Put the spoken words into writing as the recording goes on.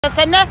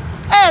Sene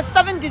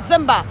 7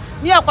 December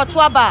ni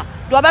akwatu aba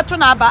do beto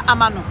na aba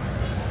amano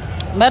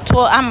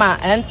beto ama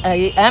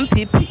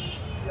NPP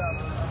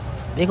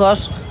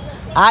because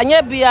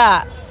anya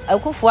bia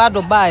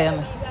akufo-addo bae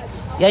no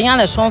yenya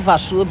ne sonfa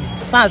so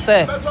bi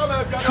say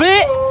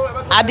free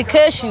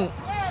education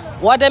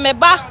what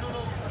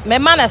me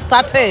man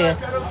started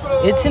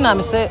etina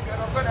me say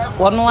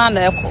wono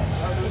ana eko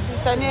iti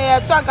sene ye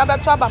to anka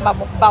beto aba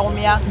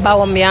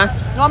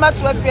bawomia no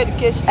meto free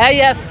education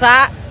yes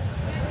sir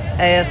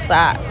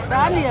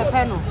Rani ye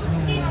peno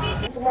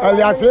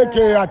alias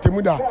Kyei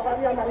Atemuda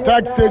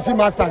tech station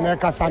master na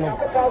kasano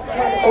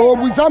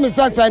obusa me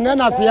say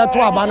na se ye to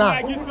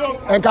abana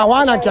enka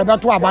wana ke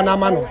beto abana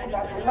ma no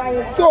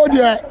so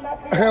de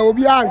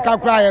obi anka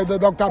kra ye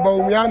Dr.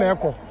 Baumia na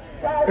eko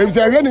e bi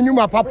se hwe ne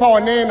nyuma papa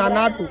one na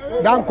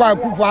nado dan kwa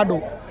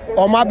akufo-addo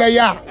o ma be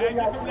ya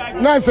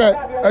na se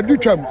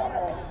adutwam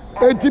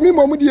etimi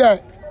momu de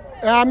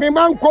me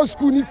man ko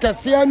school ni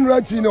kese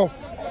anura chi no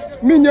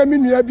minye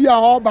minua bi a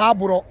ho ba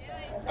aburo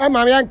e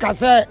ma me nka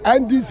se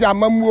NDC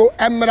amamuo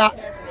emra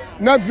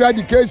na free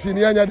education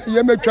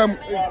ye metwam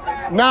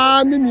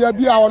na minua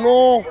bi a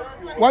ono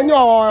wanye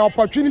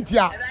opportunity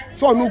a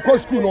so no ko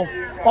school no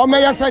o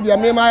me yesa de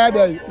me ma ya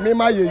dey me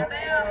ma ye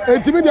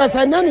etimi de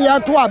se na ne ya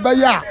to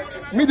abaye a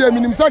me de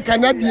minim se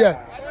Canada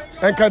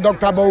enka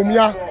Dr.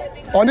 Baumia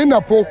oni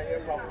napo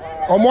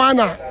omo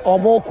ana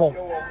omo ko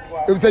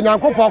e se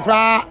nyankopɔ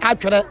kra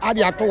atwere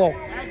ade ato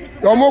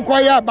omo ko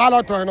ye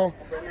ballot no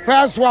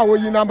first one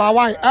we number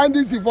 1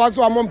 NDC for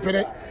so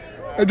amompere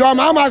edo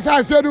mama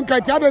say sedun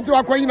kati adenti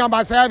akoyi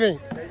number 7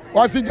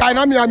 was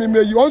China me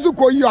meyi onzu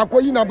koyi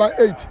akoyi number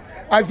 8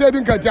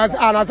 asedun kati as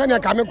anase ne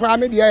kame kra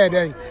me de ye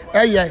dey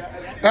eye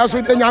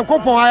eso de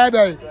nyankopon aye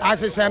dey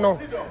ahihye no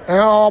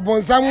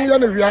obonsam ye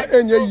no hia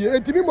enye yi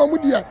etimi momu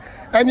de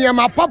ene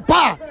ma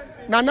papa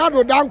na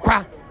nado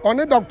dankwa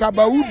oni Dr.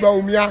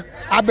 Baumia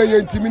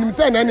abeye ntiminim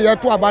se na ne ye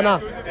to abana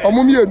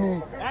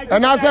omumienu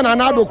na se na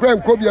nado kra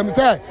nkobiam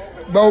se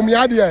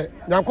Baumia de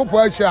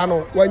nyankopɔ ahia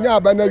no wanya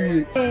aba na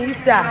wie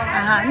isa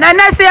na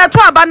na se to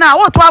aba na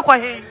wo to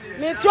akɔhe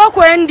me to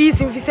akɔ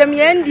NDC mfise me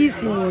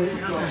NDC ni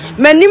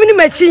manim ni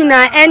machi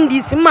na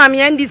NDC mama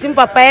NDC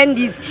papa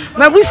NDC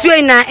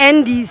mabusuo na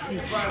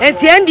NDC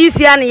enti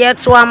NDC ana ye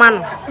to ama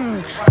no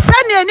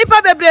sane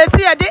nipa bebresi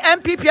ye de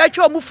NPP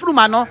atwa mu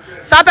furuma no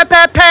sa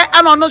pepepe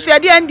ana no so ye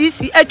de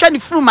NDC atwa ni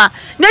furuma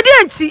na de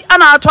enti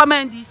ana ato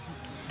ama NDC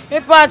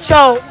pepa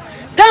chao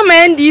tama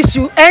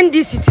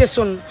NDC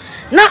teson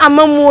na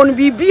amamuo no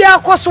bibia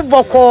akoso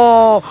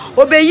boko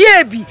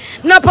obeye bi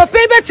na papa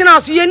betina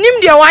so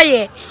yenim de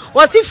waye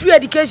wasi free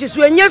education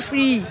so enye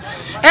free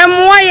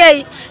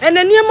emwaye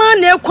enaniema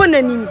na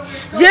ekonanim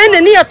je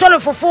nani ye tole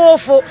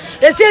fofofo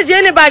ese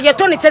je ne ba ye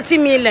tole 30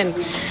 million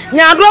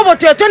nya do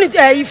boto ye tole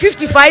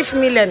 55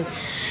 million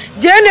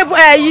je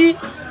ne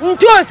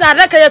ntos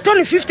adaka ye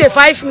tole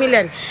 55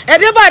 million e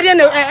de ba de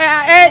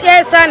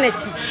e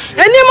sanachi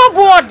enima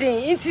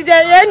boarding inti de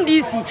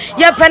NDC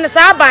ye pen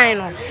sa ban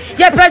no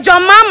ye pejo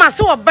mama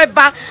se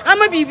obeba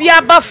ama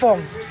bibia ba form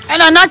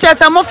ena na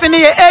chese mo fini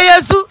ye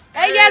eyesu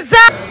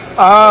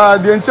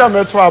eyeza the entire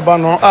metro aba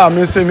no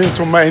me say me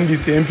to my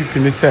NDC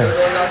NPP ni say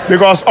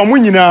because omo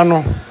nyina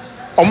no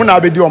omo na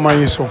abedi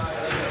oman so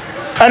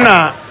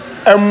ena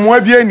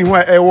emwa bia ni ho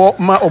ewo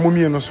ma omo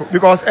mie no so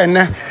because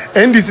ene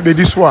NDC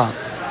bedi so a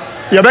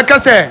ye beka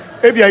say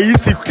e bia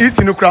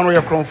isi no kra no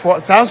ye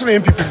kronfo saa so na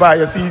NPP ba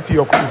ye say isi ye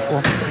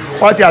kronfo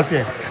what you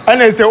say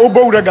ena say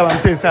obowura galam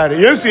say sare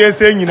yesu ye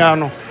say nyina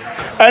no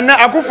ena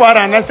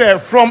akufo-addo na say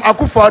from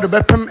akufo-addo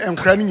bepem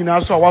enkra ni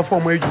nyina so a wa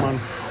form adwuma no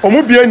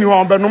omu bia ni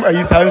ho benom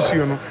ayisa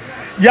nsuo no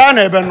ya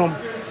na ebenom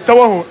se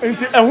wo ho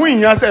enti ehu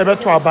hia se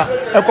ebeto aba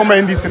ekoma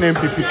NDC na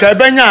NPP ka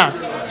ebenya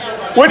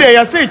wo de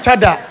ya se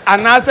chada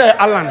ana se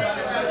alan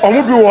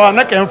omu bi wo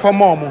na ka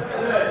inform omu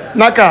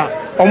naka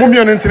omu mi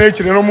ono ntena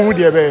chire no mu hu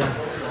de ebe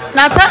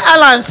na se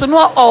alan so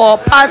no or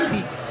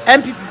party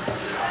NPP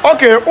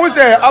okay o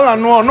se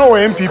alan no wo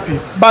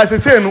NPP ba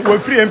se no wo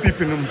free NPP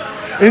no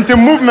enti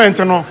movement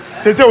no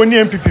se oni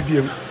NPP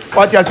biem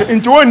what ya se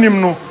enti onim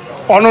no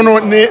ono no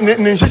ne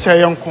nhihye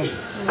yenko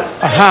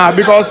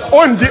because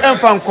on di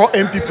enfanko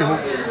NPP ho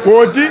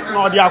wo di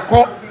na odi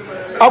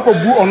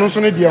akobu ono so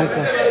ne di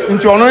yenko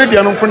nti ono ne di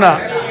yenko na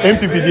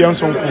NPP di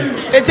yenso nko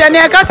eti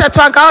ene ka se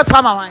to anka oto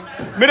ama wan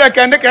me de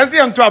kan de ka se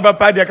ento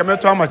abapa de ka me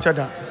to ama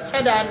cheda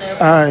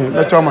na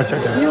me to ama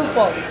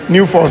cheda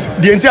new force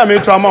di enti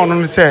am to ama ono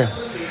ne se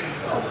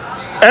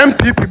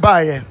NPP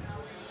bae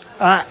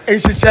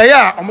nhihye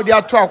ya omo di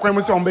ato akwan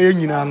mu se omo be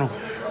nyina no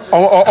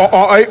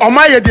o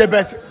ma ye de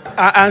bet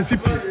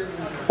ansipi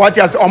what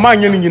you say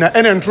omanye ni nyina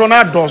ene ntro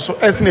na doso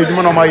ese na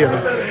edwuma na omaye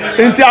no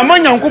enti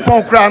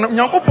amanyankopon kra no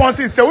nyankopon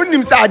se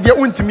wonim se ade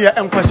untimi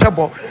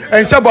enkwahye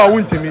enhyebo a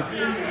wontimi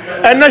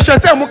ene hye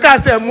se mu ka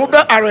se mu be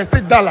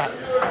arrest dollar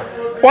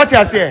what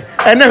you say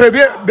ene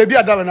bebi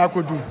adala na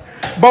akodu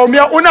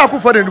Baumia una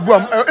akufo-addo ne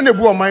buam ene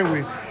bu oman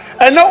we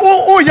ene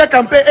o ye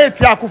campaign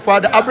 8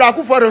 akufo-addo abra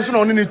akufo-addo nso na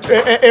oni ni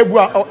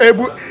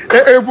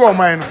ebu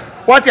oman no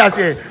what you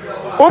say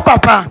o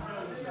papa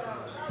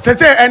se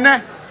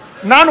ene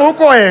na no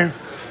ko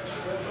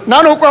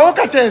na no kwa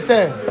woka che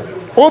say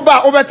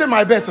oba obete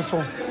my bet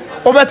so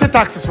obete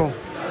tax so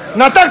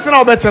na tax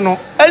na obete no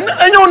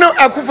enyo no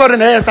akufo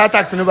na yes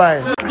tax no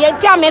bae ye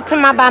tia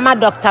metuma ba ma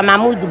Dr.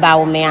 Mahmood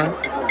Bawumia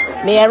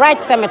me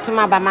right say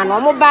metuma ba ma no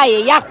mo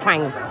bae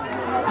yakwan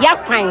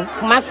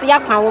kumasi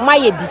yakwan wo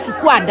maye bi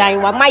suku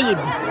adan wa maye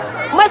bi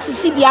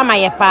masisi bi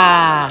amaye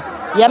pa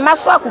ye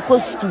maso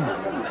akukọ school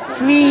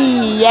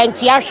free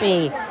enti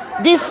ahwe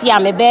this year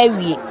me ba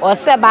wie o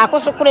se ba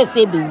akoso kure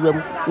se be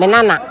wuram me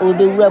nana o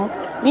be wuram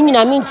mi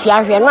nyina mi nti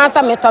ahwe no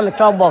asa me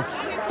to box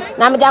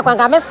na me jakwan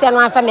ka me se no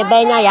asa me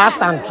ba nya ya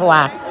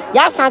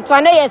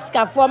santoa na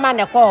yesikafo ma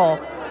ne ko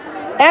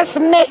es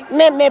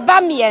me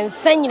ba mi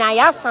ensa nyina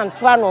ya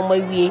santoa no ma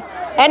wie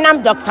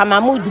enam Dr.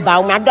 Mahmood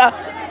Bawumia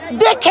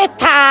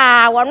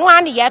Deketa wono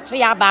an yeto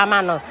ya ba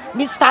ma no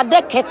Mr.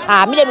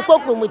 Deketa mi le mi ko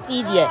promote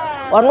die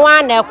wono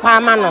an e kwa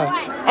ma no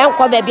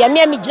enko ba bia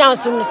mi gina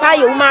so mi sa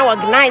ye woman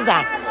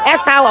organizer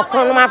esa wo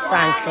kono ma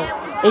francho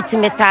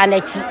etimeta na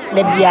chi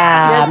na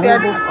bia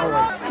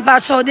ba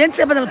cho de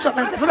nte ba na to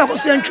ba se fa ba ko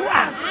so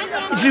ntwa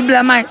if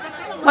bla mai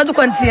what to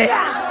continue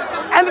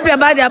NPP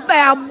ba dia ba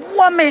ya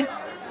bo me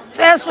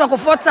first work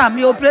for time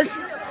me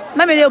operation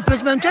me me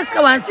operation me test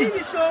ka wan sit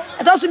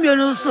e to so mi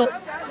onu so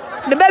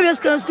me ba we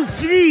school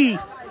free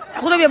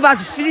akoso be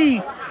vas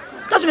free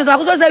to so me so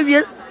akoso say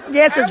we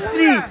yes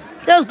free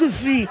school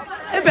free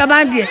NPP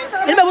ba dia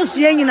me ba bo su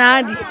yen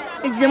nyina dia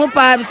e jemo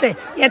pa bi say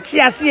ye ti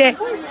ase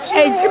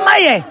e jima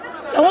ye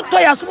e ho to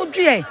ya so mo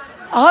due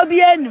ho bi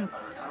enu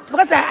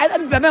because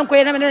NPP ba nko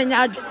ye na me na nya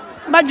adwe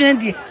ba dwe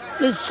dia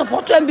le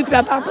support NPP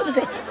ba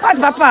say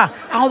papa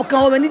ahon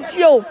kan o ni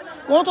tie o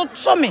won to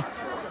so me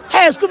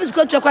hey school fees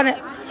go to kwana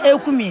e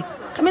kumi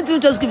come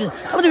to school fees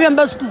come to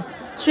remember school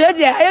so e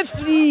dia e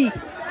free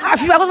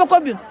afi ba ko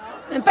bi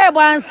mpa e bo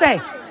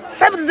answer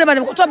 7 December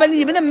ko to ba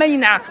ni me na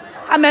manyina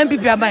ama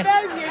NPP aban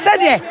said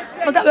there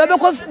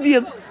because we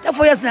be ko bi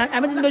therefore yes na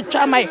am dey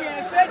try my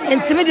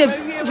intimidate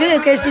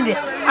education there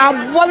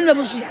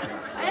abominable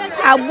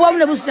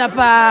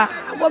pa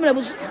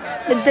abominable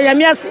de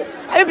yamiase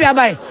NPP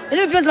aban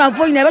any face man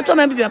for you na be to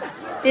NPP aban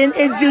in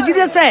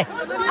ejide say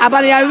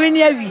aban ya we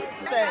ni awi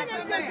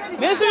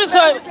me so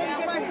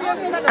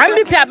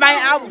NPP aban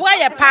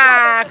aboye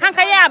pa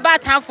kanka ya aba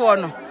tanfo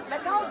no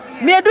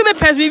me do me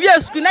pens me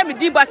via school na me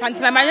di ba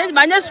santina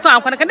manya school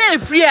an kana e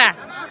free a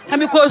can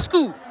be go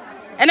school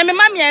and me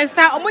mam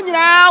yensa omo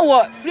nyina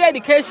wo free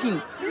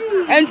education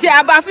enti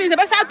aba fi se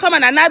be sa to ma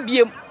na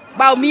biem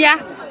Bawumia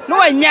no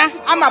wanya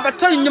ama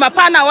bato nyuma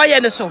pa na wo ye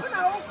ne so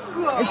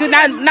enti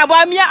na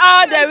Bawumia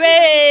all the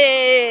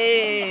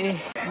way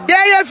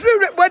ye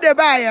free body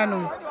ba ya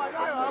no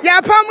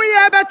ya pamu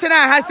ye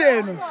betena ha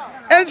se no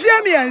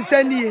enfie mi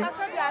yensa nie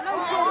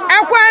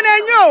akwa na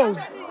nyo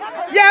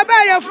ya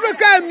ba ya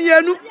fruka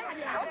mienu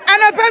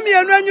anapa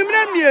mienu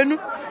anyumna mienu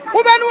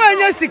wo ba no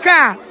anya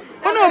sika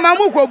ono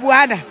mamu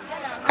kobuada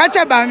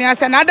kacha Bawumia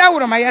se na da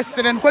woro ma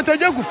yesere ko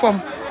tojogu fom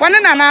wona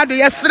na ado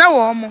yesere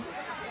wo mo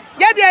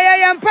ya de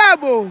ya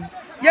mpabo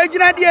ya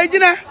gina de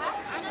gina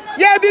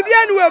ya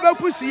bibia no we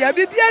bapusu ya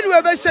bibia no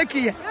we be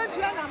shakiya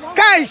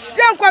kai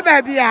yankwa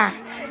ba bia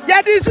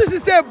ya de susi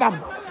se bam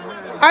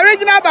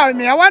original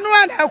Bawumia wonu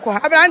ana akọ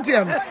abrante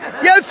no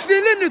ya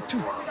fili no tu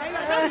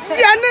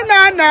ya ne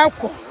na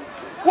akọ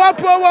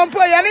wompo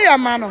ya ne ya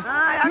ma no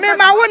me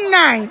ma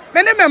wonnan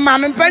me ne me ma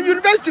no pa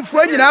university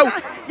fo nyina wo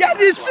ya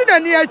de su na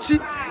ni achi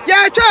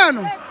ya twa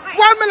no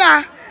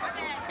wamla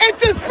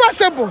it is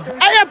possible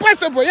I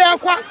possible ya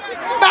kwa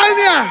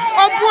Bawumia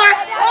obua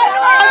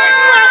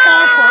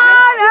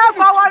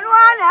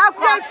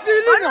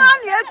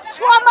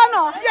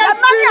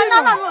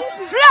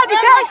free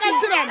education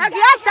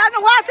yes and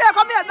what say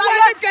come here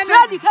free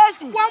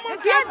education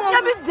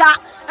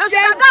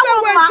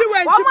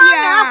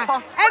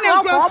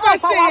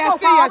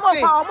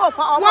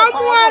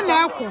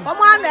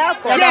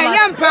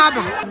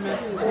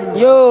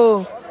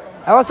yo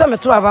I was some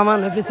to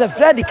abama if it's a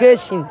free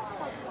education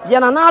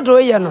yana na do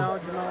ye no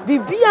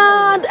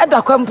bibia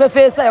edakwa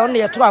mpefese on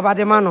ye to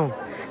abade ma no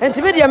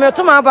enti dia me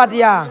to ma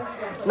abade a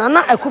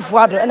nana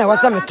akufo-addo na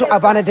wasa me to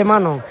abane de ma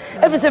no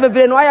efise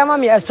bebre no aya ma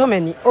me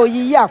esomani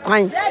oyiyi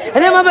akwan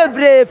ene ma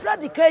bebre free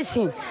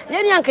education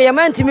ye ni anka ye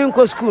ma ntimi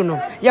nko school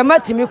no ye ma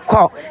timi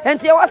ko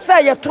enti ye wasa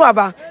ye to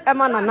aba e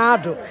ma nana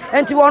ado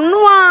enti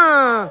wono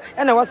a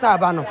ene wasa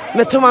aba no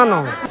me to ma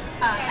no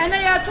ene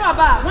ye to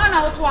aba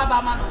wana wo to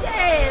aba ma no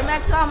me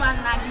to ma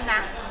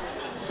na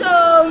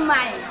so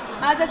my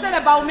Ate se le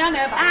Bawumia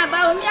na eba.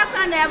 Bawumia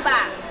ka na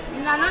eba.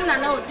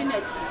 Nana odi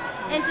nachi.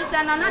 Enti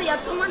se nana ye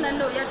tuma na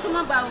no ye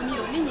tuma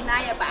Bawumia ni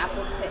nyina ye ba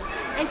akopɛ.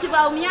 Enti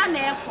Bawumia na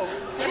ekɔ.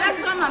 Ye ba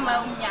so ma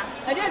Bawumia.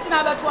 E dey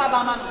tina be to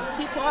abama no.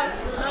 Because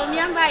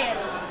Bawumia ba ye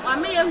no. Wa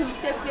me ye hu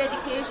se free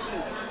education.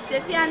 Se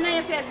se ana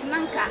ye first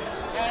nanka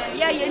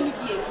ye ni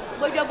bie.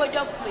 Bodwo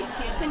free.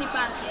 Ke ni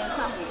bank ye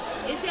nka ho.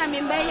 Esi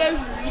ame ba ye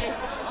wiye.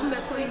 On be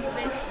ko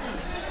university.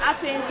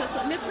 Afenso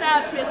so me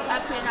kra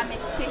apre na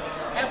meti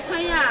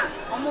ekwan a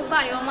omo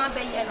ba yo ma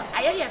be ye no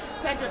aye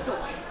fedodo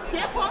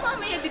se ko ma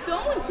me bi pe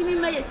o ntimi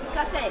ma ye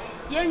sika se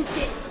ye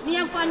nche ni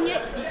enfanye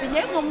bi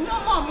ne mom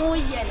no mo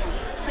ye no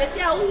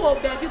Sesi a wo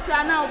baby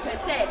kra na wo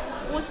pese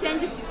wo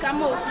send sika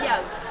ma obi a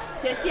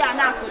sesi a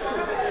na akoto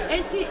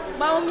enti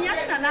ba o mia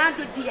na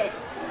ado de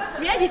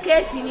free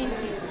education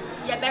nti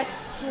ye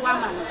betu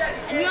ama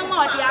eni o ma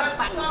odi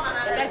aba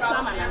ye betu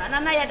ama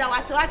na ye da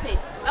wase wate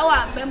e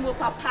wa membo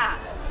papa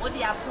o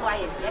di apoa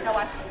ye da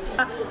wase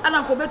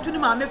ana ko betu ni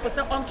ma me fo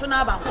se onto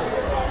na aba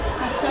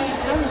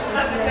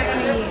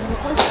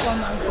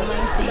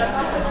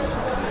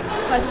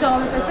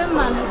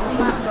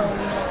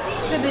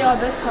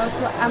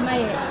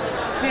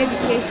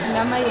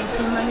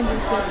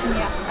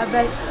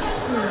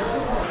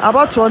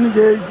about one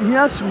day,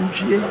 yes,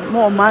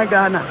 more my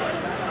Ghana.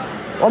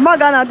 O my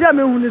Ghana, dear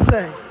me, who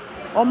say,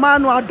 O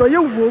man, or do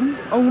you womb,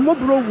 or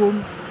mobile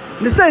womb.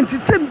 The same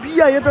 10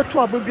 be able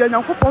to be an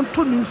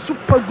uncle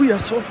super good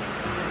so.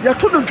 You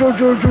told the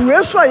Jojo,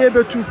 where so I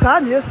able to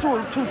sign yes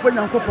to for an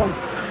uncle.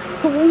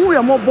 So we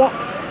are more bought.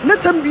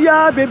 Let them be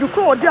a baby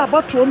crow, dear,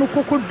 about to no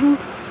cocoa do,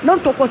 none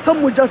talk of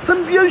some with just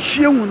some beer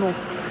shiuno.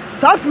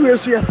 Safi we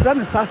so yes,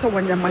 run sasa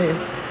when you're my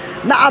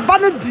na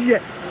abana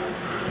dear.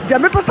 The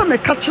person may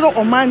catch it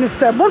on mine is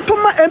said,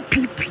 Montoma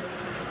NPP.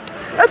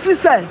 If you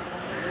say,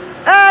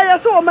 I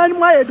saw man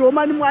my do,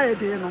 man my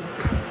day, no.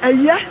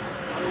 Yeah,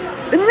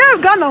 and you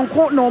gun and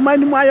quote no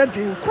man my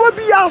day. Could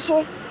be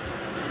also.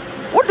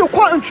 What do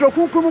quote and troll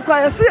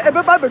cry? I see a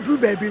baby drew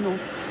baby no.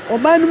 Or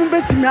man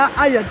bet me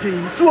I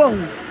day. So,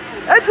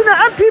 it's an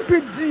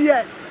NPP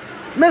dear.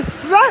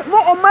 Miss Right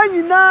more or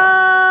mine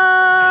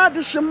na the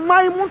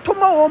Shemai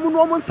Montoma woman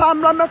woman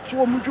Sam Ramet to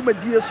Mujuma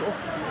dear so.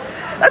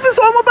 If it's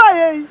all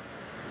by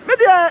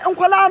maybe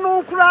unkwala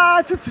no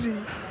kura titiri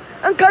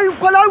anka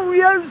unkwala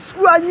we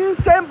school anyin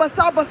sem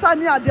basa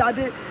ni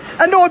ade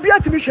and obi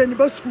atimi hwe ni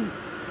ba school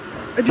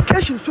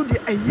education so de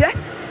eye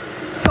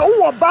so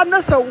wo ba na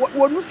so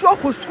wonu so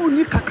akọ school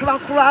ni kakra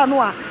kura no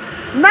a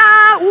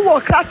na wo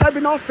krata bi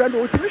na friend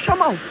o timi hwe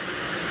ma o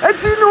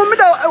enti no me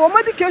da wo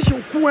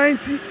medication ku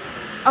anti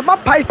ama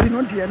party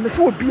no de me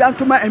so obi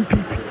antoma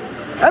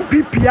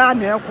MPP ya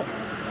na ekọ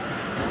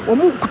wo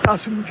mu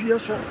kutasumdue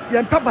so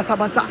ye mpa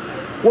basa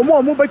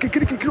Womo ba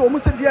kikiri womo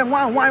se de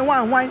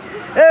wan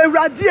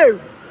ewrade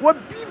wo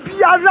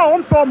bibiara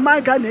on po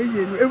manga na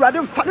eye no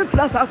ewrade mfa ne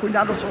tra sa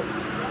akonya do so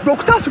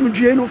doctor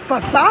sumdue no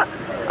fasa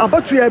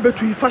abatu ya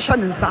betu ifasha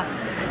nsa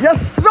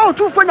yesra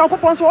otufo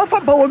nyakopon so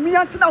ofa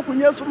bawomia ntena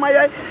akonya so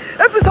maye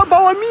efisa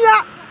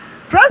bawomia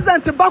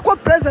president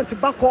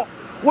bako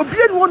wo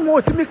bie no won mo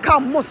otimi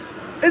kam mos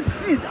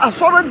esi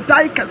asoro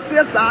dai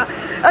kase sa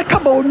e ka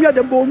bawomia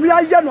de bawomia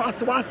ye no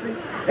asewase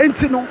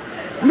enti no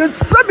me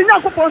sabi nya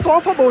kopon so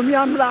ofa ba omi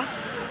amra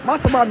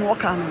masaba no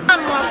oka no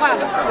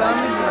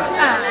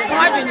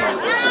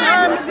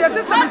me dey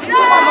say say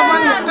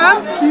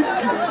mama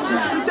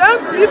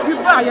MPP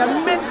ba ya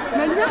me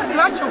na nya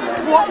branch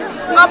fo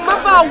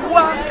amaba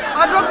wa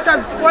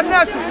adopted for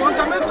net for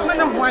nka me so me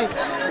no why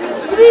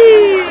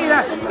free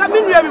ka me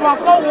nua bi wa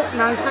ko wo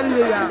na nsan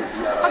le ya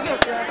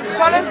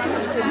sole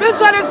me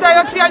sole say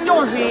yo si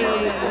anyo hwe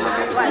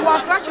wa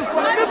branch fo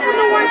me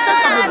bunu wan say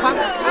ka me ba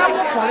am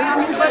ko na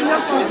me ba nya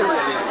so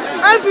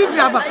NPP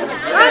aba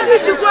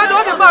NDC kwa do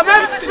de ba me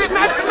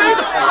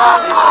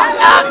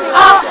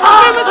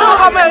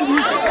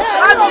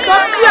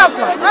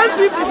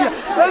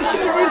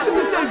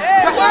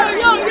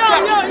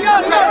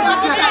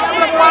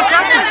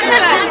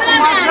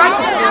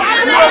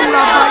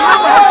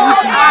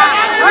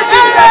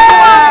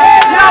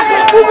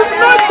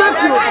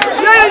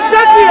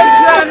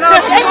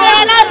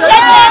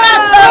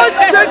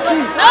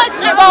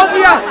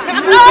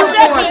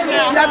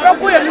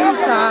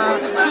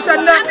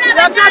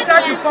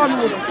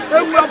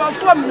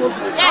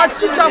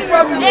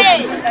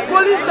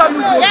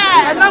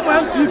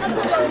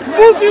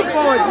moving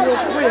forward,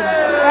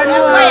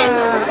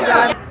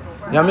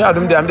 Yami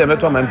adum de am de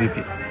meto MPP.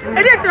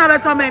 E dey tin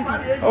abeto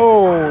MPP.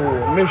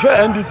 Oh, me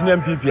hwe NDC na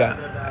MPP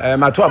a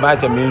mato aba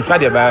cha me nhwa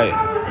de ba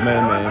me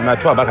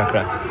mato aba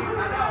kakra.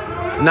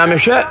 Na me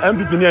hwe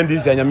MPP ni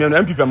NDC anyame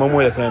no MPP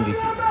amamu ye san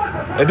NDC.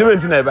 E de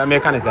mentina e ba me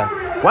kan sa.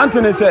 One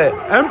thing is say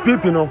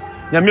MPP no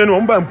nyame no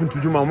omba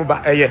mpuntujuma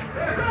omba eye.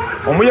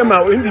 Omoye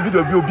ma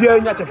individual bi obi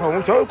anya chefa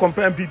wo so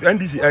compare MPP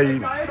NDC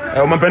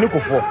omampani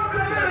kofo.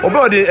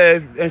 Oba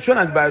de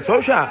insurance by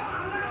social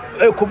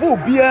kofu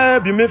bia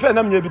bi me fe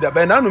na mnya bi da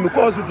ba na no me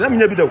ko hospital na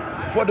mnya bi da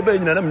for the be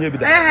nyina na mnya bi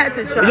da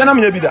ya na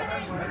mnya bi da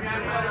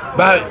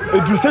ba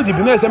edu seji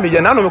bi na se me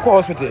ya na no me ko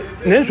hospital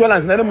na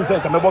insurance na mu se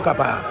ka me boka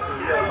pa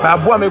ba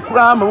bo me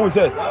kura ma wo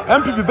se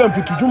MPP ba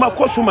mputujuma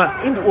kosuma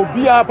indi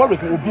obia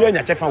public obia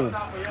nya chefa wo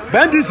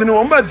bandits no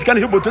omba sika na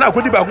hiboto na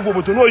akodi ba akufo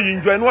boto no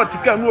enjoy no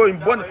tika no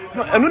imbo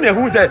no enu na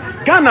ehu se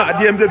Ghana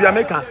de MD bi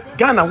America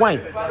Ghana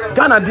wine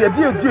Ghana de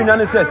nya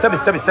ne se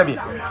 777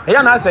 e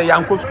ya na se ya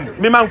nko school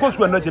me man nko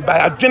school no je ba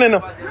adwene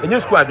no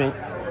enye school adwen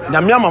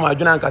nyame amama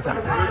adwene ankasa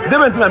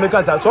devent na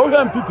America sa so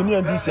MPP ni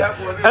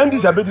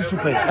NDC abedi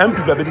super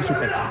MPP abedi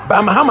super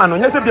ba mahama no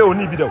nya se bia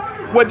oni bi da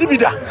wadi bi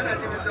da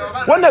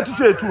wona tu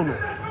so etu no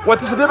what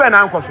is the be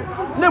na nko so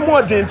ne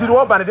mo de nti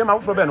wo ba ne de ma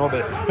fo be na wo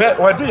be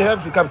wadi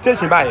have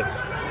capitation ba ye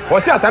o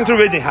si asantro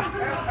region ha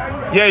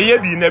ye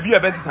bi na bi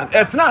abesisan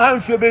etna ha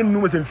mfie be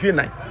nnu se mfie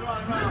nan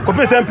ko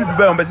pe se MPP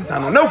be on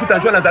besisan no na okuta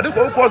insurance ade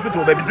ko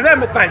hospital be bi tena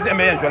me time se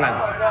me insurance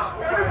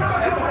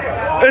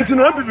enti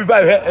no MPP ba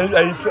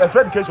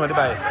free education de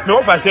ba me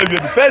offer say we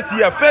be first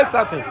year first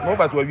starting me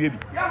offer to we bi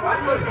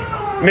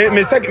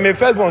me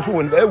first one so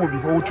won e wo bi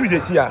o tu je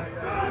si a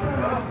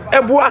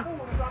eboa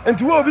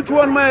enti wo bi to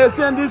on my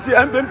NDC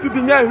MPP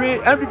nya hwe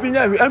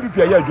MPP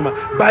ya adwuma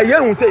ba ye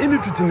hu say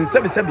imituti ni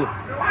sebe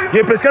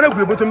ye peskana ku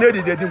ebotom na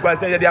de kwa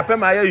say ye de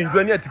apema ya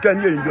yindwa ni atika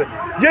ni yindwa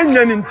ye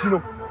nya ni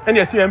ntino ene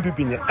ye say MPP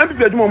nya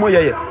MPP adwuma mo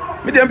ye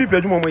me de MPP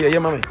adwuma mo ye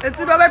mama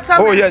enti do betam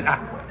oh ye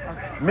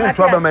me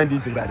to aba man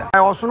this brother I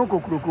osono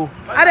kokuroko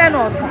ade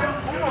no oso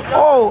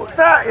oh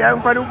say ye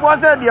mpanifo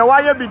say de wa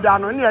ye bi da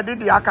no ne ye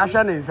de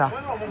akahye ne nsa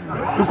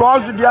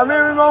because the me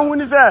hu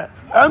ni say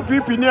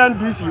NPP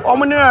NDC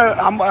omo ne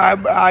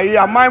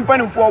a man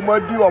mpanifo omo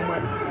di omo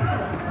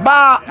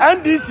ba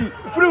NDC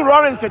free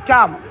Lawrence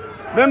tam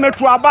me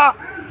to aba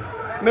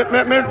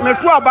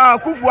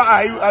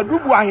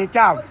akufo-addo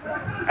ahitam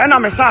ena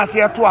me sa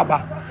ase to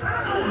aba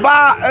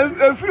ba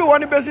efiri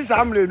woni besi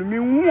samle no mi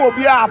hu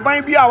obi a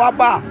aban bi a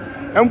waba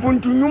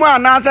empuntu nyuma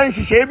na san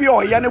hihye bi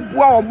o ye ne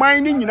boa o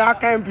man ni nyina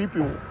kan MPP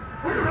ho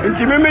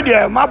ntimi me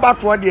de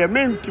mabato de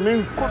me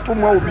ntimi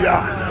kotoma obi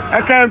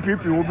a kan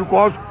MPP ho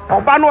because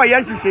oba no ye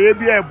hihye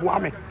bi e boa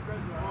me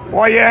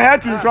o ye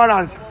health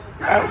insurance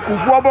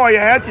kufuo ba o ye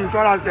health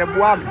insurance e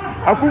boa me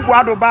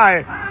akufo-addo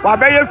ba wa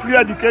be ye free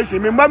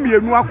education me ma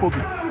mienu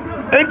akobi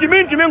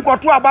ntimi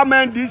nkoto aba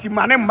man DC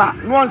mane mba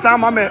no onsa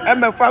ma me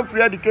MF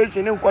free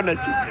education nko na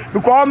chi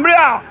because omre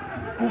a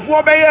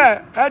kufuo be ye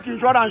health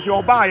insurance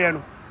oba ye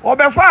no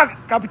obefa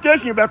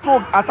capitation be to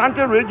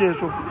Asante region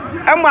so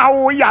ema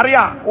wo yare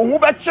a wo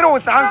be kire wo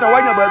sansa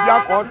wanya ba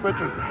bia ko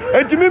hospital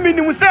ntimi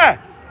minim se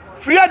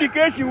free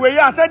education we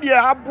ya se de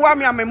aboa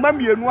me amema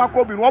mienu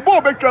akobi no oba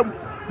obetwam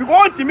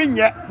because ntimi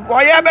nye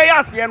because ye be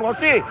ya se no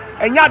se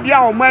enya de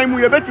a oman mu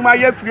ye betima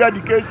ye free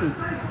education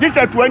this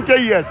is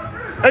 20 years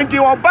enti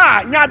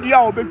oba nya de a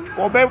obe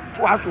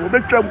to aso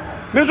obetwam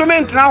me so me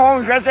ntena ho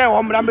nhwe se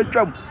o mra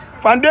betwam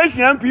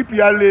foundation MPP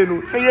ale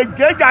no se ye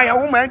jeja ye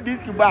wo man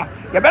DC ba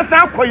ye be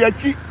san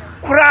koyachi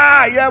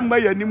kura ye ma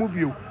ye nimu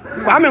bio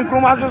kwa me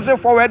nkroma so se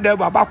forward there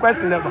ba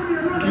question never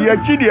ki ye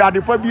chi de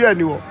adepa bi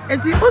ani wo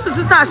enti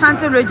osusu sa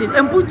Ashanti region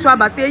empuntu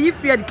aba se ye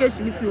free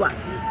education if you are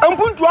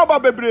empuntu aba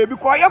bebre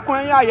because ye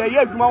kwan ya ye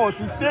adwuma wo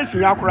so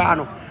station ya kura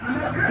no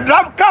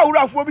drive car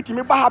urafo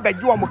bitimi ba ha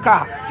beje wo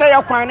ka se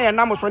ye kwan na ye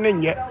nam so ne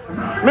nye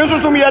me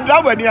so me ye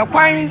driver ni ye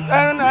kwan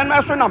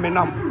en so na me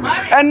nam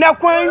en ne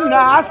kwan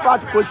na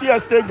asphalt ko si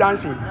state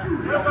junction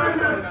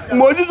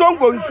mozi zo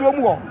ngo nsuo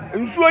mu ho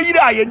nsuo yire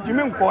aye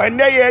ntimi nko en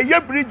ye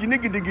bridge ni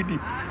gidigidi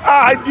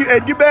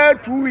edi be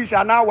 2 weeks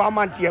ana 1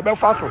 month ye be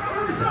fa so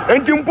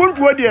enti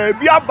mpuntu de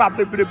bi aba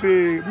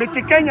bebrebe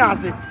meti Kenya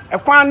ase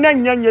ekwan na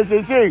nyenye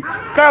sese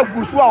ka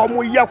gusu a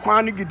omo ye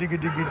kwan ni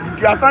gidigidi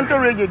di Asante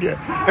region de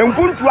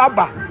mpuntu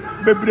aba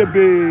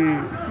bebrebe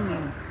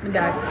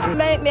das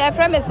me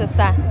friend my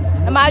sister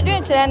ma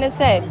adwen kire ne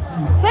say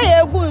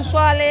ye gu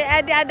nsuole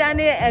ede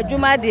adane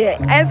adwuma de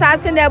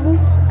ensase na bu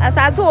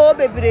asase o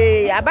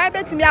bebre abai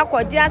betimi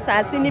akodi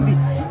asase ni bi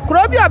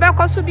kro bi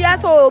obekoso bi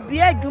asa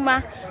obi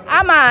adwuma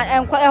ama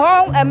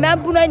ho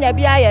emambu na nya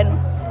bi aye no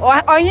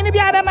ohini bi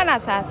abema na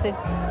asase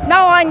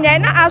na onye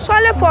na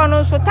asole fo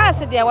no so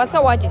tasse de wase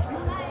woje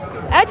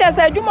eche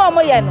se adwuma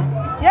omo ye no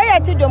ye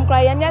ti dom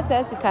kra ye nya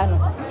sasika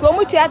no to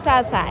omutu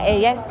atasa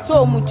eye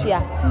so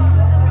omutua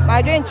ma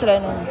adwen kire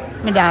no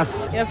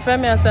Midas. Your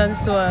family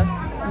asanso a.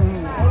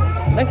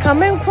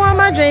 Kamen ko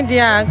amadwen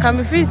dia,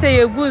 kam fi say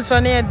ye good so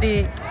na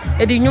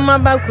e di nyuma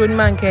ba kro ni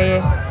man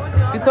keye.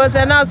 Because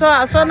na so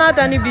na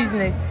dani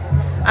business.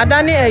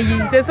 Adani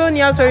ayi, se so ni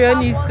asori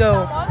ni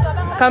slow.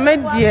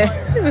 Kamen die,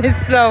 me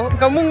slow.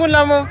 Kamungu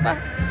la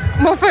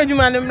mo fa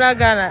nyuma ne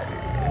mragana.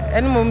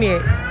 Eni mo mi e.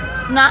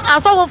 Na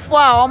asofo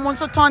a omo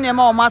nso ton ne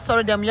ma omo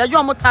asori dem. Ye ju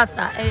omo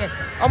tasa eye.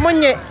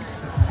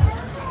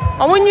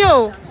 Omonye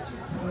o.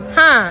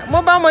 Ha,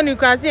 mobile money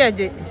kwasi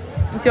eje.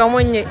 Nti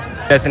omonye.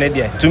 Yes ne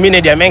dia. To me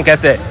ne dia men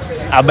kase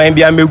aban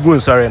bia megu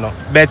nsori no.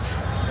 But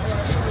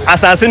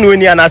asase no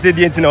ni anase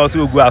die nti na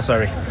oso ogu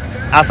asori.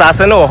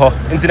 Asase no ho.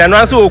 Nti na no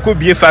anso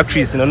okobie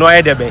factories no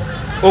aye de ben.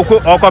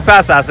 Okopa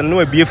asase no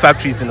obie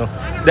factories no.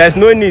 There's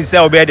no need say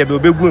obie de be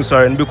obegu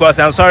nsori because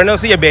ansori no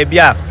so ye ba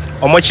bia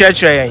omo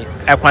churchere yen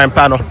ekwan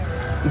pa no.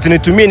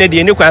 Nti to me ne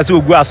dia ni kwase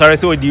ogu asori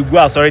se odi gu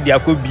asori dia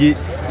akobie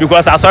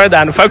because asori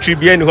dan factory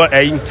bia ni ho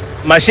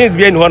machines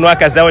bia ni ho no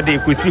akaza wo de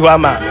kosi ho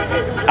ama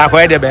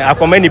akoye de ben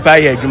akoma nipa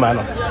ye adwuma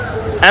no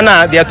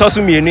ana de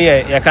toso mienu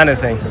ye ka ne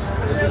sen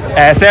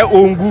se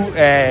ongu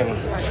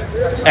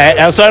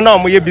enso na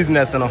omo ye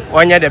business no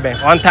onye de ben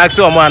on tax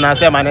omo ana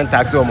se man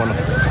tax omo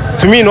no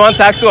to me no on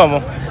tax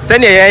omo se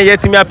ne ye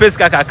timi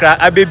apeska kakra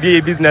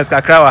abebie business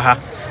kakra wa ha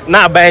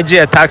na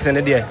abanje tax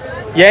ne de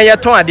ye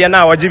ton ade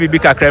na oje bibi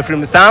kakra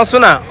frim sanso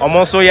na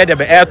omo so ye de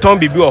ben ton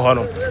bibi o ho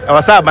no e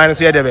wasa aban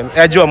so ye de ben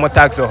eje omo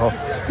tax o ho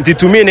nti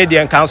to me ne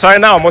de kan sorry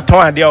na omo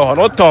ton ade o ho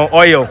no ton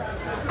oil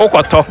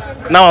okoto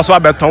na also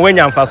abeton when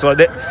yam faso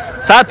de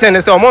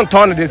certain say omo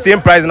ton the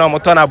same price na omo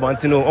ton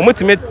abontino omo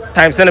timi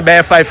times na be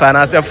 5 and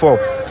as 4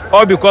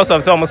 all because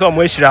of some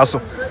we shira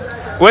so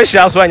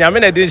anya me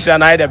na dey shira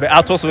na dey be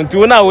atoso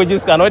nti na we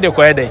just can no dey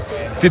ko dey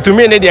to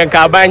me ne dey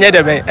nka ban nye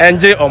dey be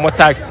enje omo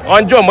tax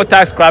onje omo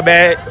tax crab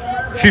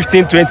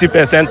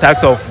 15-20%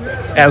 tax off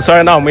and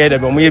sorry now we dey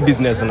be omo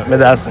business no me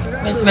that's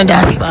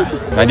ba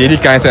na dey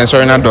kan say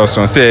sorry na do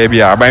so say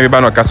bia aban bi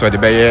ba no kaso dey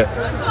be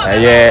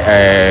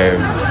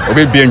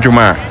obi bi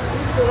ndwuma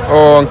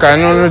o nka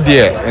no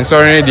dey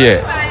sorry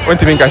dey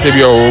ontimi nka say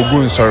bia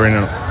ogu sorry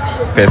no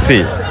per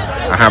se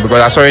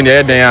because I saw in the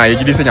head there you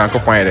give say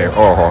Nyankopon there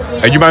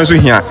adwuma nso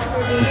hia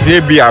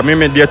nti bia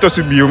me dey to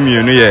so bio mi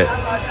no ye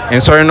en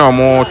sorry no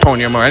mo ton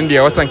ne ma and dey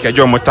osan ka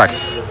jo mo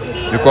tax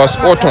because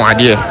o ton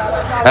ade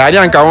ade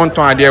anka won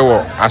ton ade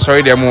wo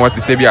asori dem what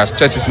say bia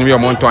churches ni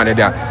mo ton ade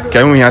there ka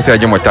hu hia say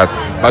jo mo tax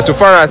but so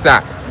far as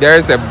there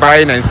is a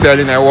buying and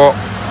selling wo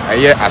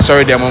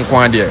asori dem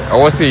nko ade I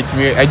was say it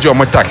me jo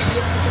mo tax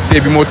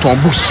say bi mo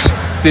ton books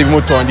say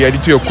mo ton dey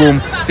to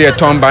kom say a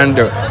ton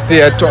bundle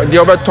say a ton the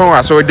over ton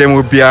aso dem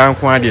obia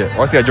nko ade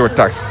o say a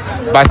tax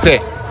but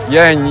say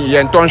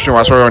yen ton hwe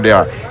aso on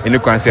there eni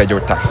kwan say a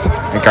tax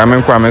nka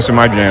men kwa men so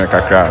madwene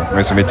kakra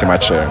men so metima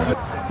chere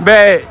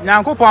be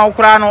Nyankopon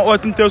akura no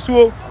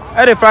otintesuo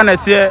e de fra na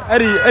tie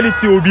e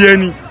ti obi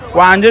ani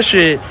wanje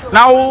hwe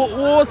na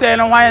wo say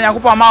no hwan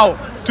Nyankopon ma wo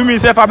tumi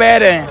say fa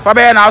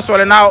be na aso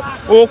le na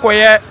wo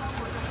koye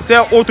say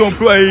auto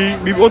employee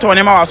bi auto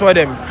ne ma aso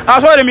dem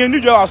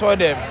eni dwa aso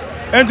dem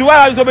enti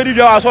wala so be di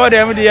dwa aso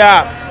dem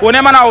dia wo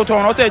ne ma na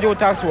auto no say je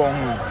tax wo ho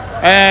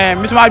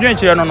mi so ma dwen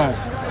kire no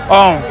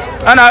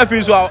ana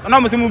afi so na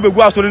mo se mu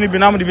begu aso ni bi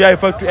na mo de bia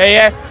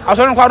factory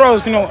aso ni kwaro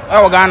so no e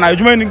wo Ghana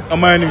adwuma ni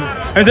amani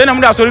enti na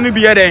mo de aso ni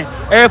bi ye den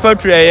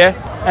factory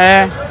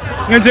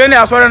enti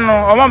na aso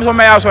no o mo so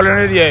me aso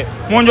ni de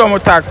mo njo mo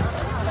tax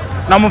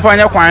na mo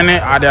fanya kwan ni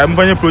ade mo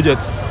fanya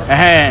project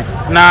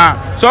na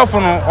so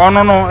for no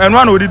ono no enu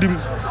na odidim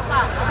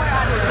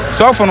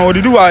so for no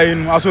odidu wa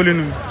enu aso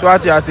ni so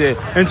ati ase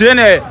enti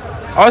na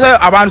o se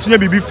aban so nya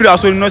bibi free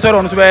aso ni no se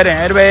ro no so be ye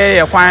den e be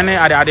ye kwan ni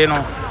ade no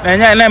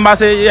na emba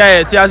say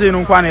yeah ti ase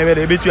no kwa na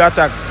e be tu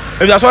tax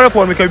if you are sorry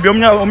for me ka biom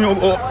nya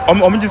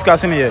om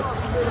discussing here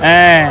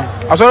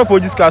sorry for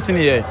discussing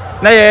here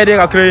na ye dey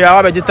kakre ya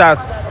wa be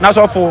tax na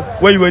so for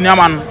when you any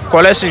man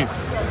collection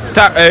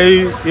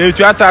you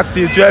tu tax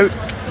tu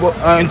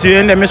until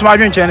in the misma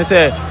dwen chen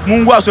say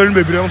mungu asori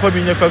bebre mo fa bi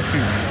nya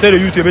factory say the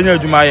youth be nya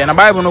adwuma ye na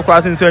bible no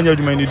class say nya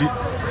adwuma ni di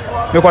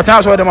me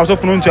kwata so dem aso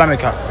funu ntu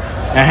ameka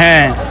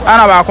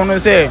ana ba ko no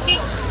say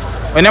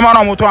enema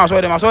no moto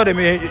aso dem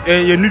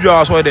ye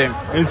nudwa aso dem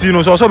enti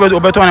no so be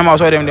obeto na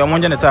aso dem de mo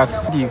nje ne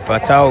tax di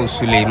Fatao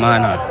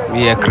Suleimana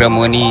we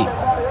kremoni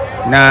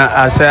na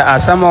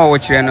asama wo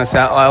kire no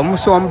sa mo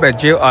so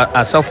mbeje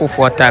asofo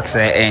for tax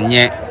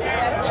enye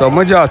so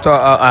moja to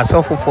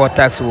asofo for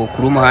tax wo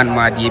kurum han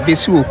ma de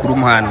besi wo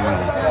kurum han no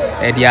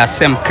e di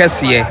asem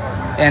kase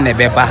ene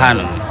be ba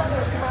han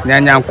na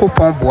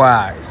Nyankopon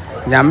boa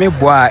nyame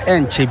boa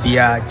enche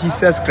bia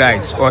Jesus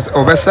Christ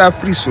obesa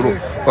free soro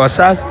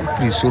osa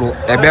free soro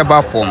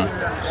ebeba form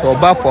so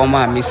oba form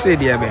a me say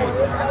de be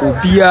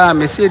obia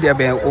me say de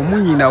be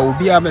omunyina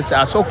obia me say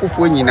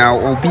asofofo nyina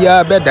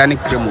obia be dan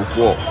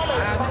kremofo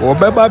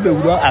obeba be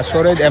wuro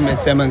asore dem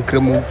sem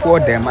kremofo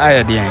dem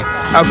ayede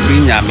afri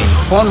nyame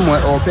fon mo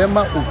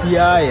obema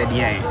obia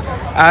ayede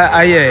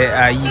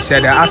ayi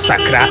said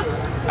asakra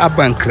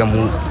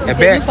abankremu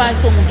ebe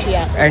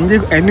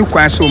eni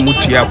kwan so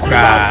mutua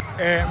kura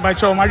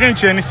bacho magen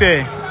che ni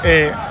say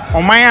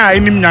oman a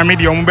enim nyame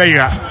de omo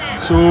bayira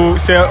so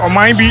say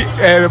oman bi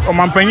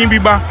omanpanyin bi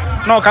ba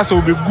na o ka say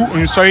obegu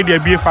nsori de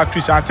bie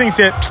factories I think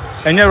say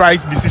any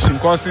right decision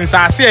because since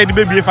I say de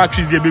bie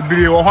factories de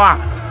bebre wo ho a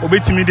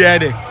obetimi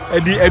de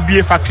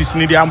bie factories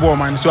ni de ambo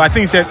man so I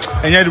think say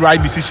any the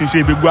right decision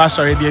say obegu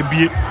asori de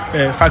bie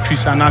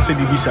factories and say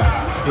the visa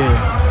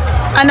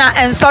ana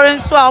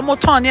insurance so a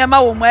moton ne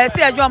ma wo mo e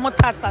say adwo mo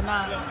tax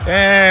na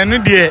no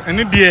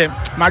dey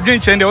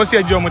madwen chen dey o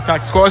say adwo mo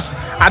tax cause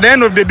at the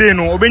end of the day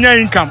no obenya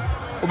income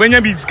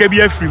obenya bi ska bi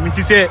afiri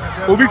nti say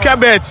obi twa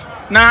bet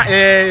na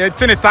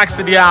tin tax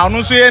dey a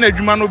no so ye na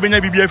adwuma no obenya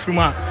bi afiri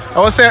mu a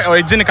o say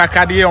origin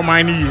kakra dey o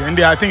man ni and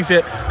I think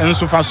say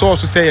enso fa so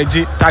say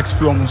ye tax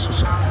free o mo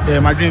so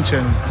madwen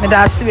chen me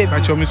da sibe ba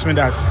cho miss me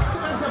das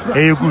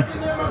good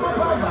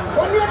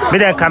me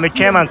den kam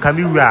chairman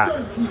kamiwura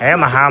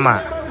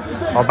mahama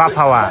oba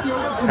power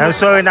and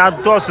so na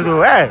dosu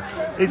do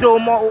is o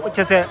mo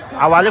chese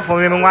awale for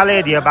me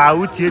nwale de ba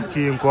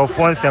utieti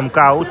nkofo nsem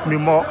ka utimi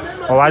mo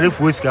awale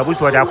fu sika bu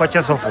so de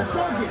akwache sofo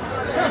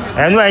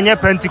enu enye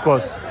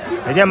Pentecost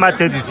enye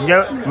Methodist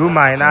enye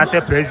Roman na se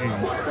presby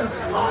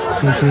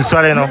sun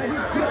sore no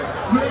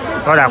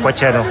o da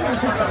akwache no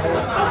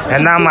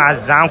ena ma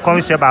zan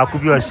kom se ba ku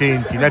bi o se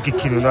nti na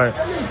kikinu no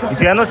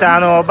nti eno sa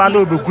no oba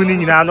no obegu ni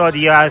nyina no de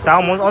ya sa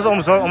o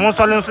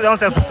so le so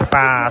se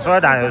supa so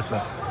da eso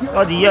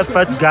o di ye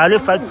fat gale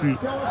factory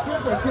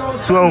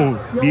so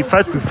bi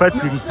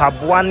factory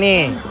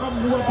pabuane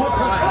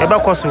e ba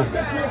koso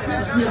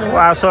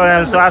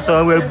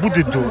aso we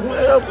bududo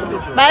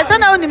ba se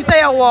na onim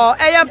say wo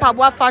eye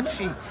mpaboa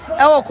factory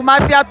e wo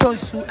Kumasi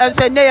atonsu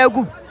enso ne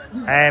yagu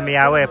me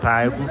awe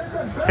pa egu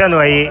se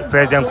no yi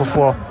president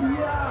kofo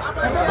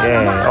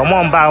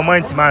omo mba omo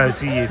ntima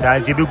so yi sa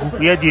nti begu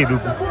ye de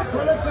begu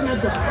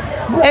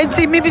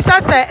enti mi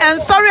bisa se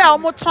sorry a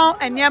omoton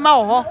eniema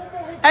wo ho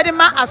e de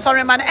ma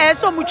asori man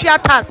so mutua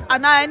tax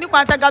ana any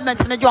kwanta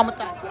government ne je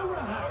omotax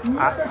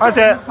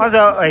ose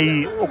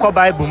ayi uko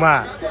bible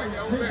ma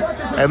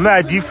me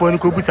adi fo ni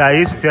ko busa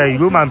Yesu say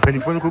Roman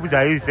penifo ni ko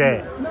busa Yesu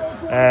say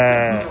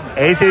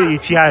say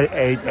itua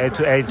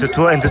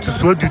to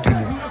so dudu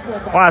ni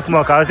won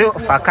asmo ka say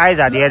fa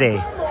Kaiser de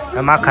dey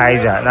na ma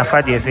Kaiser na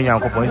fa de say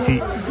Yankopon ti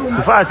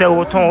to fa say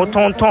wo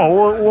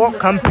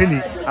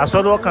company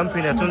asolo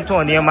company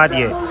ton ne ma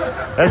de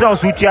e say on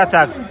sutua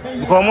tax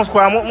because mo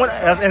square mo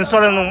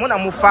ensole no mo na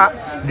mo fa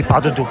di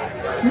padodo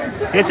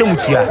ese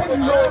mutia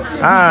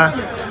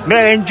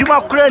me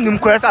enjuma kura nim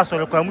ko esa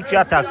asolo kwa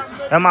mutia tax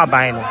e ma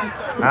ban no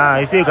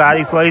you say God,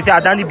 you say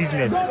Adani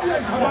business.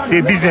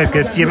 Say business,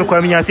 because see me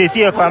come here, say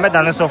you come and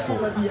dance suffer.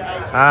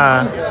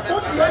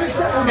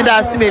 Me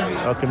das baby.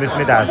 Okay, Miss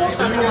me das.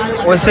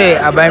 O say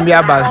aban bi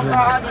abazu.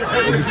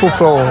 Ebi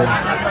fofo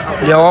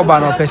ho. Ye oba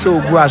no pese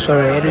ogu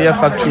asore, e dey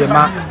factory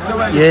ma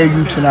ye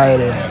youth na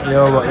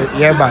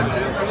ye ban.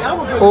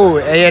 Oh,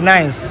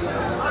 nice.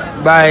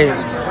 By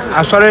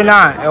asore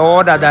na e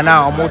order da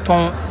na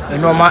omoton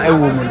enoma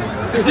ewo mu.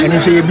 Eni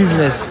say your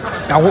business.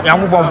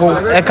 Yango bombo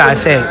e ka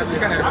say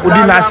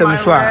udi na asem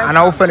so a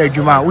ana wo fa na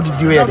adwuma udi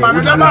di we de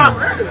udi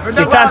di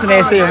the task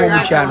na say mo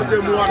mutia no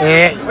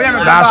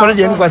ba so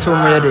de nkwa se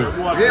mo ye de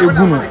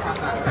egunu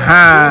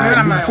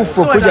bi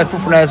fufu project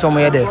fufu na so mo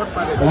ye de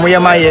mo ye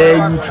ma ye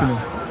YouTube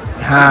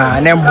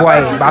na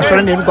boy ba so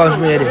de nkwa so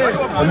mo ye de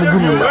mo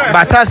gunu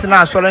ba task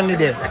na so le ni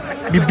de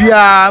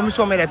bibia mo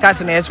so mo de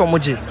task na so mo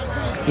je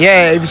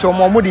if so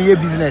mo de ye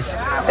business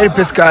e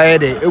pesca ye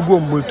de egu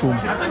mbotom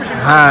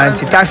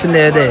anti tax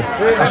na de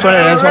aso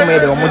na so me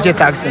de o mo je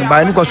tax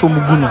ba ni ko so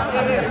mu gunu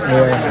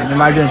ni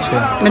ma dwen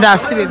che me da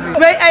se bebe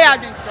we ya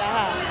dwen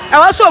che e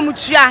wo so mu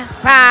tua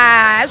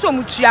pa so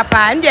mu tua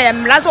pa ndi e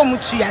mla so mu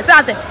tua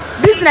say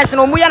business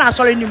no mu ya na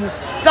so le ni mu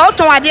se o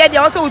ton ade de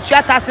o so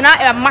tua tax na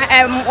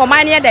o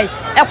man ne de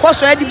e ko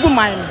so adi bu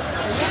man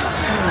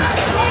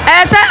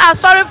say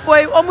asori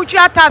foi o mu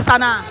tua tax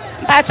na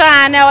pa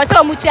cha na o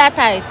so mu tua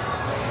tax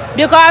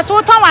because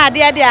o ton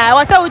ade de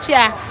o so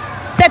tua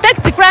se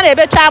take tikra na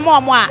betwa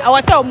mo a wo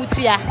se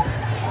omutua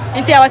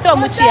nti wo se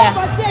omutua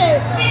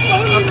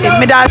okay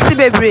me da si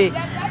bebre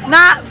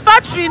na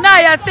factory na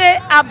ya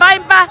se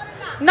abanba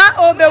na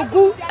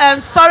obegu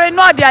sorry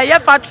no de ya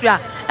factory a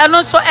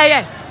eno so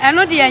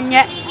eno de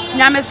enye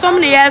nyamesom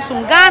ne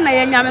yesum Ghana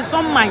ye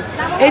nyamesom man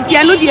enti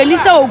eno de ni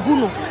se ogu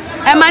no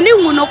e ma ne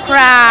hu no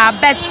kra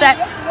bet se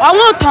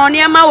onwo ton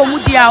ne ma wo mu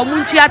dia o mu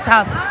ntua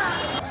tas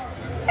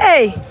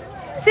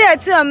se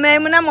ati o me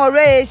mu na mo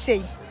re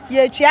she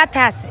ye tua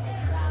tas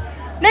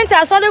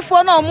Nenta asole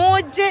fo na omo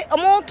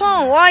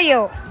ton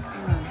oyo.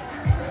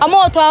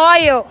 Omo to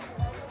oyo.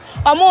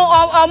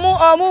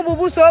 Omo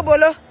bubu so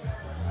bolo.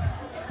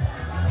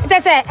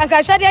 Ntese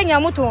anka hwade anya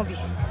moton bi.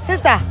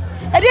 Sister,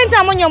 e dey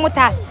nta mo nyamu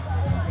tas.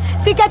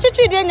 Sika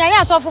twitwi dey nya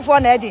ya so fofo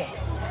na e dey.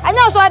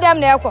 Anya so adam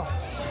na ekọ.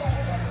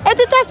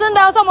 Eti tas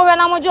nda so mo hwe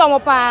na mo je omo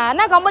pa.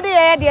 Na ka mo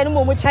dey ye dey no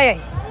mo chaye.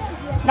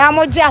 Na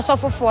mo je aso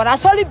fofo.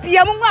 Asole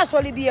bia mo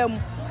asole bia mu.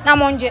 Na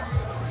mo nje.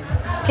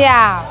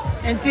 Kia.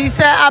 Enti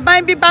se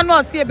aban bi ba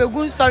no se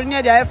ebegu nsori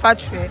ne dia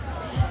factory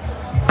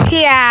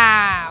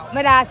pia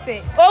me da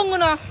se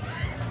onguno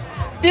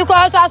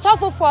because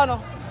asofofo no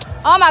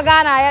o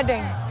magana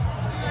ayeden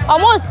o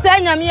mo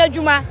se nyame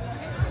adwuma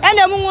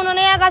ene munguno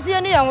ne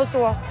yakase ne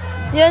yenso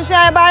ye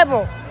nhia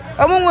bible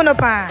o munguno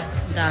pa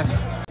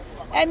das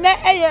ene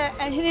eye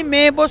ehini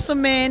me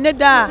bosume ne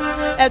da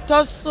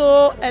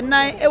etoso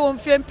enan ewo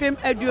mfempem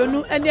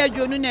aduonu ene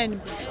aduonu nanim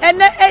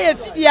ene eye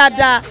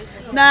fiada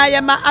na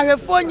yema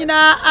ahwefo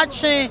nyina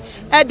ache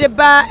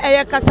edeba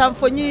eye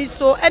kasamfonyi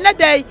so ene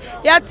dai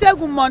ya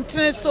tegu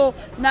montene so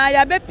na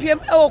ya bepiem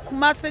ewo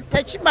Kumasi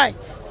Techiman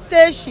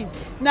station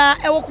na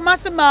ewo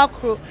Kumasi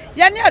macro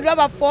yani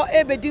adwabafo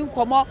ebedi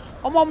nkomo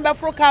omo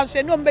mbefro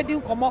council no mbedi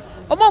nkomo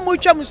omo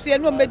mutwa musue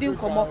no mbedi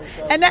nkomo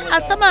ene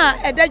asama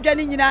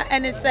edadwane nyina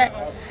ene se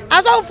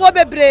asofo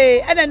bebre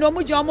ene no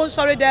mu omo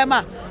nsori dem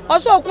a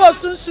oso okwo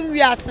sunsun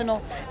wiase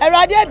no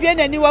erade abie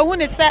nani wa hu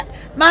ne se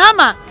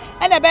mahama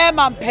ene be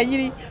ma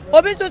mpanyini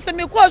obi so se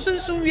me ko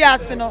sunsun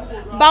wiase no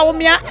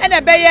bawomia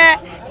ene be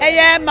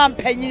ye ma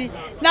mpanyini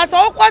na so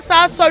okwa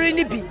sa asori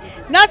ni bi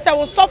na se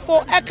wo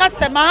sofo eka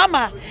se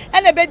mahama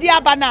ene be di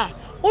abana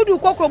udu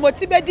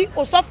kokromoti be di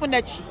osofo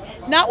nachi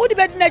na udi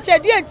be di nachi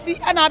di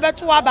enti ana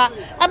abeto aba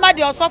ama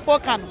de osofo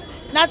kanu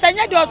na se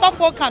nya de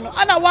osofo kanu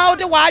ana wa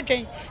udi wa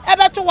adwen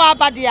ebeto wa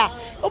aba de a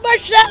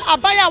ubehwe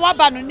abanya wa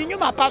aba no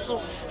ninwuma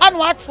paso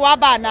anu ato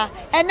aba na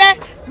ene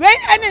we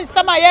ene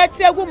nsama ye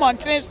ti egu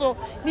montren so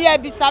ni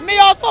ebisa me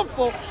yo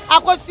osofo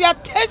akosua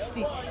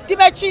tasty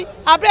dimechi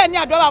abre ni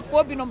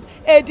adobafo binom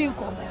edi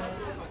nkom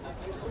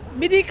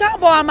Midika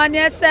bo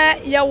amane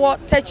se ye wo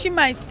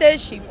Techimai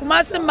station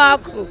Kumasi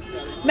Macro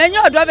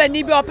menyo odobe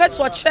ni bi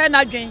opeso kire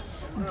na dwen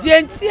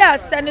dienti a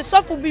se ne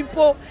sofu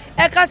bimpo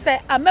e ka se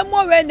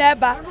amemo we na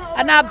eba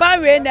ana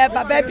aban we na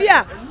eba ba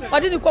bia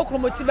odi ni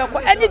kokromoti beko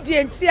eni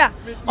dienti a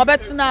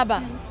obeto na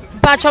aba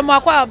pacho mo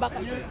akwa aba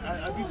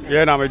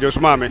ye na me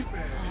josuma me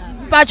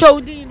pacho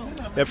udi no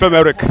the from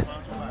Eric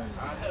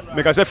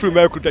me ka se free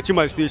me kuta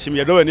Techimai station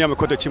ye do we ni am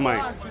ko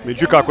Techimai me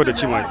juka ko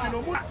Techimai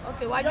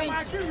okay why don't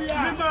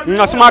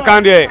Nasma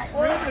kan de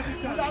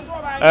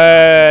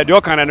de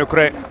o kan na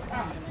kure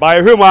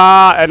by whom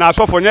and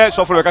asofo nye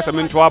sofo be kasa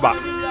mento aba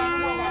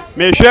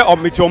me hwe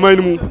omiti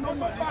omanimu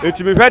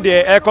eti me hwe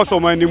de e koso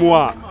omanimu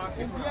a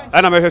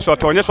ana me hwe so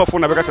to nye sofo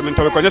na be kasa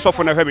mento be nye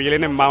sofo na hwe me yele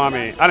ne mama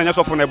me ana nye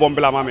sofo na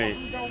bombela mama me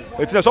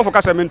eti na sofo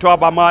kasa mento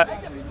aba ma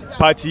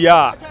party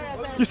a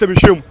ki se me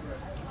hwem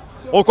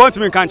o konti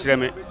me kan kire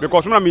me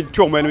because me na me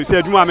ti omanimu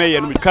se aduma me ye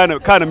no kan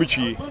na me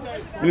twie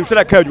me se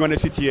da ka aduma na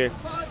sitie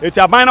eti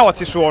aban na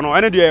wote so no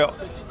ene de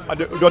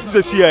do te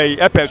se sie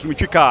e peso me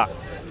twika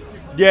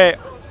de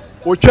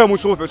o twam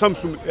so person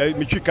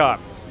me twika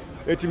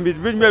eti me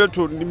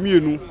to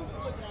mienu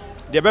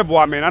de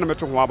bebo ame na me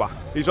to ho aba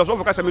iso so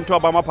focus me to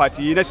aba ma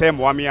party na se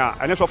mo ame a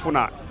ene so fo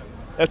na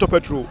e to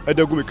petrol e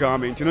da gu me kan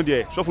ame ntino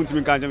de so fo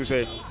ntimi kan jam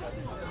se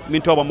me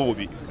to aba ma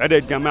obi e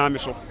da gama ame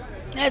so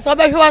so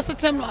be hwa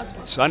system no ato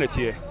so na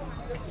tie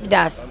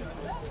das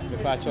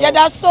ya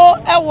da so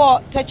e wo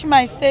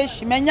Techimai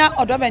station menya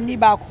odobe ni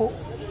ba ko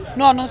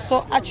no no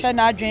so a kire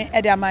na adwen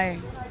e de amaye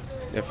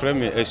the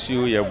frame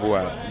SU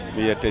Yeboah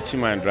be a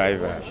Techimai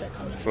driver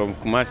from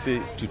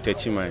Kumasi to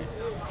Techimai.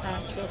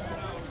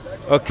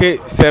 Okay,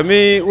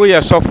 semi we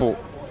are suffer.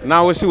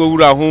 Now we see we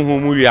wura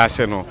honhom mu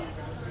wiase no.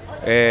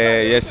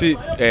 Yesi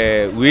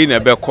we na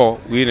beko,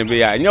 we na be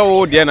ya. Nya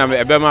wo de na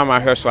ebe ma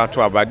hwe so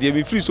ato aba. De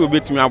me free so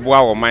betumi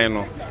aboa wo man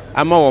no.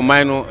 Ama wo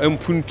man no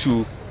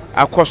empuntu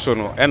akoso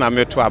no e na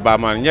meto aba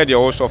ma. Nya de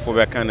wo suffer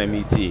be kan na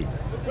meetie.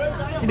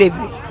 Si baby.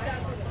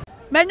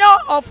 Menyo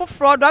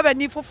ofofro do be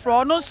ni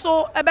fofro no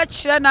so ebe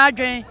kire na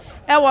adwen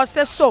e wo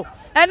se so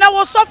ena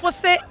wo sofo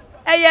se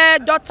eye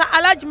Dr.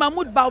 Alhaji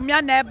Mahmood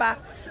Baumia na eba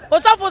wo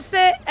sofo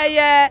se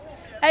eye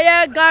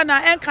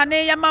Ghana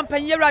enkane ya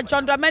mampanyera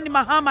John Dramani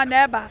Mahama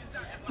na eba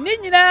ni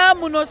nyina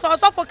mu no so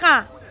sofo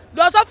kan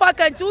do sofo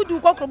akanti udu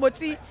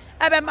kokromoti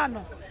ebe ma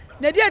no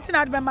na di eti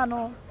na ebe ma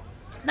no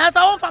na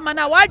sa won fama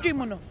na wadwi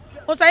mu no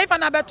wo so ifa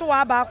na beto wa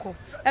aba ko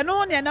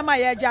eno ne na ma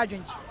ye agye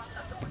adwenchi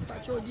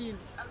chodin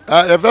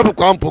Every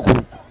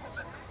Kwampoku.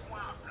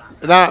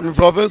 Now, I'm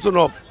from Vincent.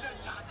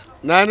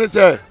 Now, I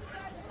say,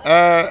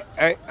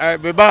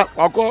 Beba,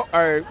 I call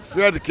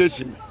free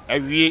education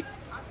every year.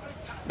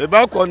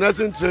 Beba,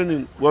 nursing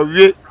training,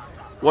 we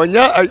when you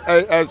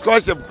a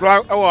scholarship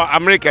crowd or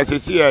America,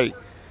 CCA.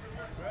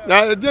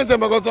 Now, it didn't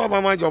go to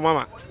my mind, your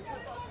mama.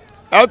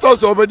 I thought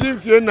so, but didn't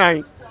fear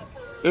 9.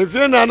 If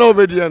you're not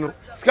obedient,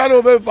 scan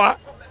over far.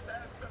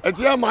 A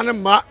dear man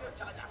and ma,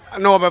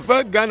 no, but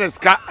first gun is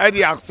cut at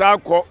the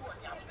outside court.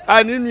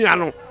 And in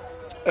Yano,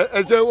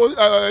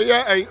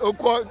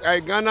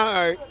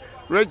 Ghana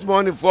rich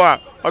money for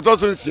a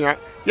thousand singer.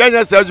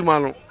 Yes,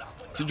 Sergimano.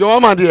 To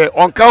Joama dear,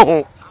 on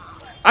Cajon.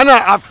 Anna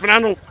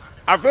Afrano,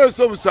 a first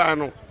so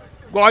sano.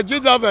 God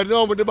did have a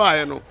normal de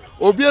Bayano,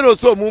 Obiero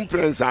so moon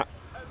prince.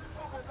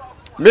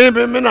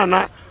 Maybe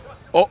Menana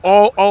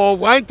or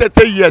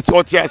 130 years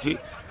or Chassis.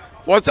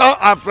 What's out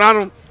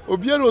Afrano,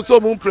 Obiero so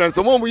moon prince,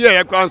 a moment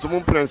year across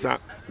moon prince.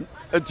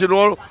 And you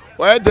know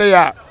where they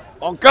are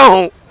on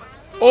Cajon.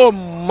 Oh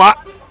ma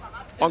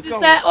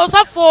say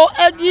osofo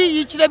edi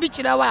yi chire bi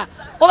chire wa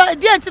o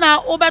di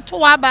entina o beto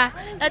wa ba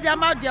e di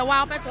ama de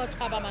wa beto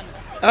to aba man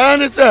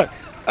and say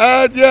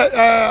di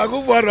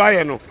akufo-addo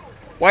aye no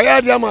wa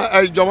ya di ama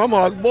joma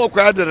ma bo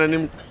kwa de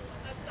nanim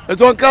e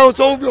so kan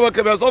so bi wa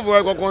ke be sofo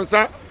e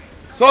kokonsa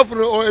sofo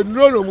o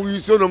enuro no mu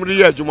yiso no mu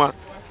de adwuma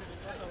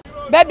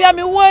baby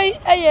ami woi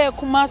eye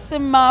Kumasi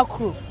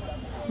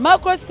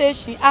macro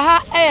station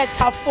aha eye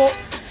tafo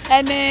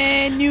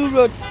ene new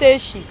road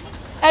station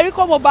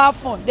Eriko mobile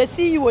phone the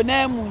CEO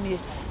na emu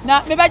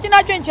na me ba gina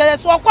dwenche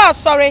so kwa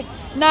sorry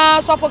na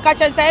so for catch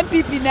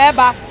NPP na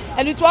eba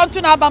enu to onto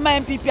na aba ma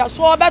NPP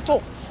so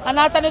obeto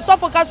ana asa ne so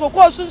for catch ko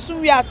sunsun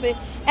wiase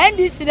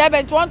NDC na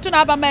eba to onto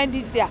na aba ma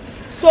NDC a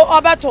so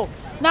obeto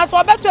na so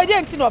obeto edi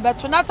enti na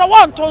obeto na sa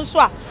won to nso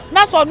a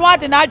na so no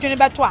ade na adwene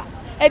beto a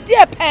edi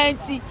e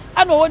penti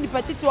ana wo ni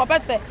petiti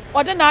obese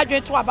ode na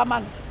adwene to aba ma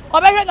no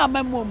obehwe na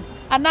mamom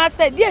ana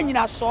sa edi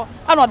anyina so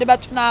ana ode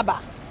beto na aba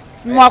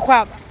mo akwa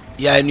aba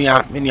ya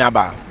enua menua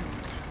ba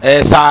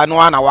sa no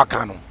ana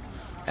waka no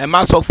e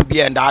ma sofu bi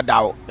enda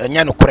adawo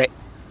enye no kore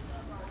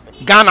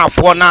Ghana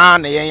fo na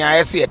yen ya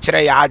ese e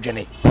kire ya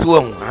adwene si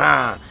wo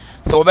ha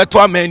so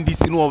obeto ama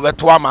NDC no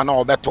obeto ama na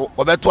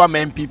obeto ama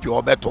NPP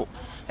obeto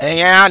enye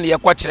ya na ye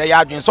kwa kire ya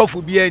adwene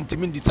sofu bi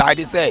entimi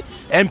decide say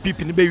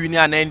NPP ne be wini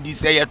ana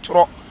NDC ye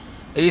toro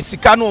e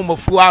sika no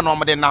mafu ano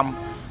omde nam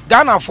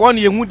Ghana fo na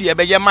ye hu de ye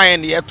be ye man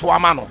ne ye to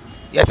ama no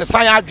ye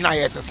sesan ya adwene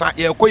ye sesan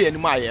ye koye ni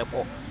ma ye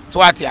ko so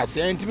what you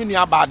say? Intimi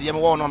nua bad yem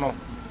wo no no.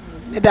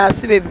 Me da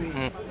si baby.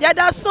 Ya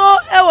da so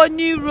e wo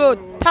new road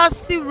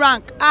taxi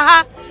rank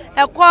aha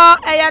eko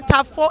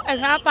tafo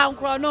ehapa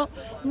nkro no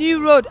new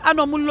road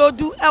anomu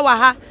lodu ewa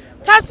ha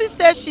taxi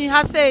station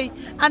ha say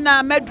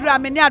ana medura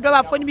me ne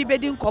adobafo ni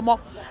bibedi nkomo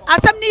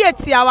asem ni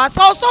yetiawa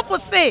so for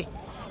say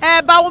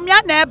ba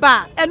womia na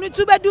eba enu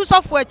tu bedu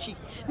sofo achi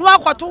no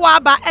akoto wa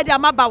ba e de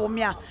amaba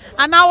womia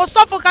ana wo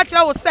sofo ka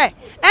kire wo say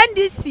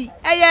NDC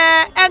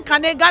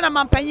enkane Ghana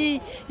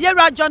mampanyi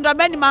yewra John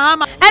Dramani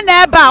Mahama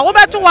ena eba wo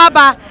beto wa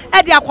ba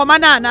e de akoma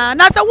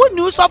na say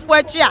wonu sofo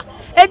achi a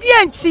edi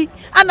enti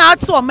ana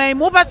atu oman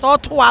mu be so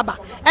to wa ba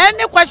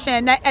any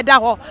question na eda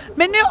ho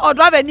me ni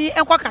driver ni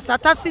enko kasa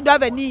taxi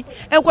driver ni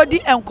enko di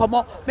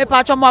enkomo me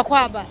pa cho mo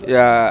akwa ba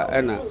ya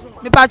ena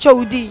me pa cho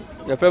udi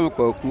ya frem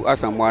ko ku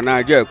asamoa na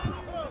ajaku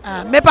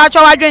me pa cho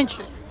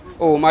wadwenche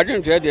oh ma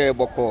dwenche de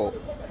boko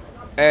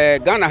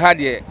Ghana ha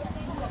de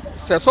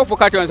se sofo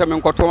ka chon se me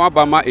nkoto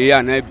aba ma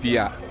eya na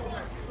bia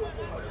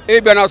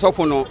bia na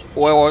sofo no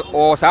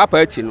o sa pa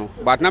achi no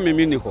but na me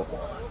ni ho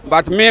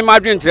but me ma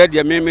dwenche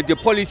de me the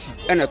policy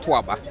ene to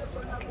aba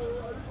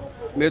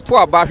me to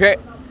aba hwe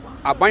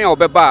abanya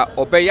obeba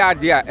obeya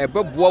ade a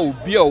ebeboa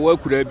obi a wo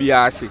akura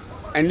bia ase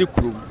eni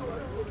kuru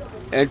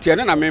enti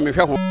ene na me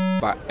hwe ho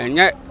ba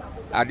enye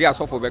ade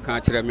asofo be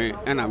kan kire me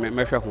ena me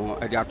hwe ho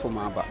ade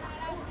atoma aba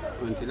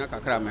enti na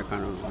kakra me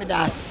kan no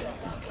medas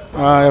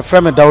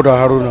frame Dauda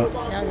Haruna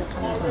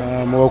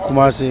mo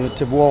kumasi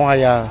tebo ha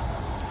ya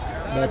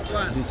but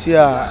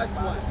sisia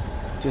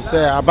to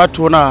say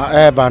abato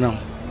na ba no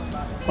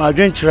ma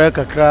dwen kire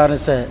kakra ne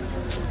say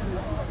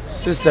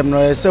system no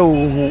e say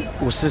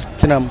wo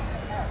system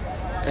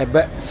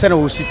ebe sena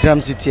wo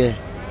system sitie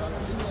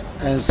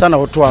ensana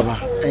wo to aba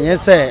enye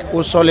say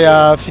wo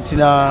solia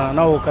fitina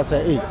na wo ka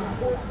say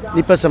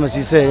ni pesa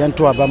masi say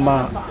ento aba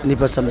ma ni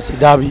pesa masi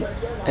dabi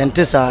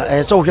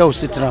entesa so wo hwe wo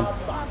system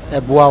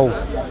eboa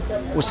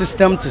wo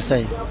system to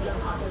say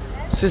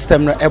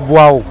system no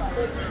eboa wo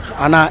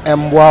ana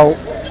emboa wo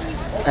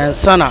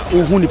ensana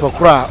wo hu ni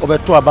pakura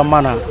obeto aba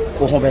ma na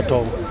wo ho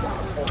beto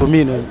to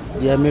me no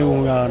de me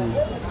hu ya no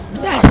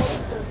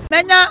das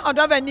menya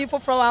odovani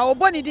foforo wa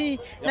oboni di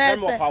na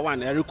ese for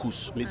one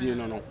Erikus me dey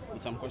no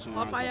some question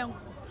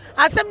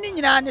asem ni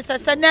nyina ne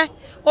sesene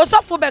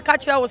osofo be ka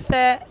kire wo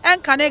se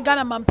enkane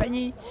Ghana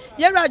mampanyi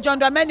yewra John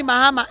Dramani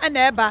Mahama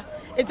ena eba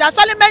iti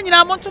asole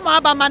menyina monto ma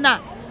aba mana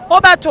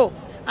obeto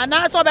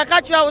ana so be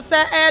ka kire wo se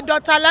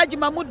Dr. Alhaji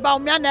Mahmoud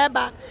Bawumia na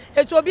eba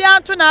eti obi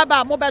anto na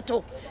aba mo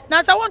beto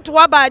na se wonto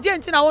aba de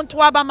enti na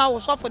wonto aba ma wo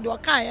sofo de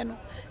okan ye no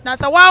na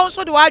se wa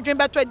wonso de wadwen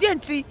beto de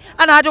enti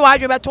ana hade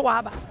wadwen beto wa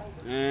aba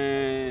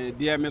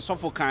de me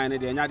sofo kan ne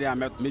de nya de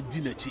me di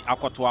na chi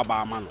akoto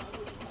aba ama no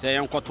se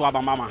yen koto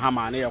aba mama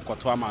hama na ye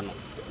koto ama no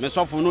me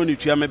sofo no ni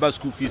tua me ba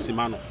school fees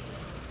ma no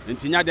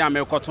enti nya de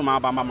me koto ma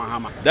aba mama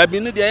hama da bi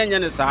ne de yenye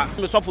ne sa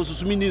me sofo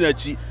susumi ni na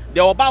chi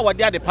de oba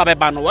wode ade pa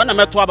beba no na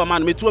me to aba ma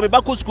no me tuo me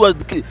ba ko school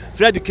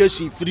free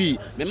education free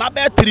me ma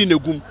ba 3 na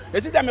gum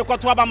esi de me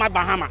koto aba ma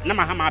ba hama na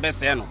ma hama be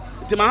se no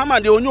enti ma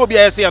hama de onye obi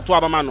ese ye to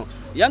aba ma no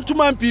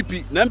yantuma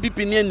NPP na NPP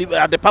ni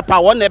ade papa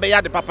wona be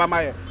ya de papa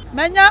ma ye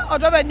menya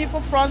odobani fo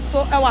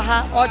fronso ewa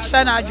ha o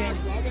kire na adwen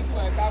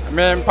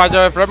me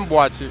mpaje frem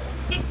boachi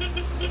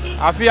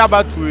afi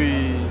abatu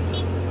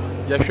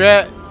ye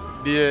hwe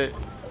de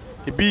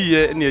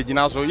ebiye na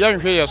ejina so ye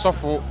hwe ye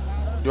sofo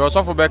de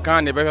osofo be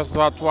kan ne be hwe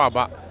so ato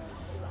aba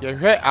ye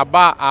hwe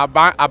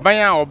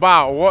abanya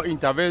oba wo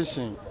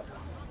intervention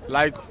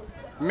like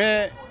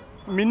me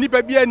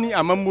nipa bi ani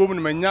amamuom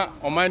no manya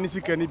oman ni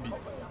sika ni bi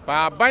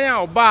ba abanya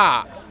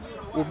oba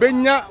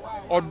obenya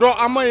odo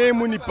amaye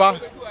mu nipa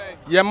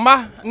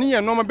yemma ni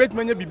ye no ma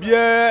betimanya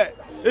bibia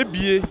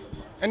ebie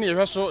ene ye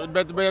hwe so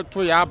be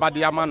to ya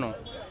abade ama no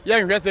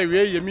ye hwe se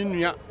we ye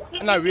minua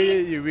na we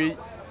ye we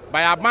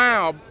ba ya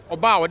ban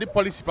oba wo de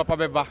policy papa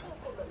beba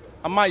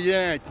ama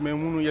ye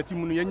timamu no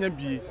yetimu no yenya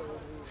bie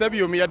se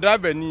bi o me ye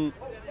driver ni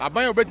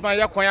aban yo betima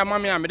ye kwan ama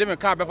me a me de me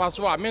car befa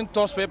so a me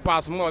to spare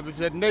pass mo be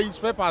na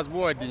spare pass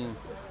boarding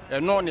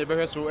no ne be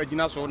hwe so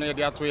agina so na ye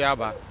de ato ya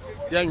aba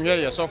ye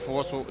hwe ye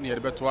sofo so ne ye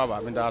de beto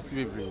aba me da ase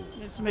bebre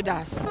me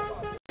das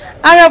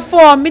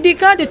arafo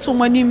medical de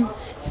tomanim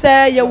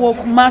say ye wo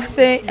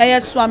kumase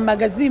eyeso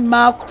magazine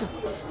makro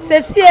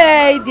sesi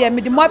e de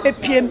me de mo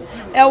apepiem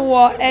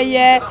ewo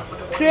eye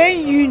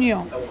Crane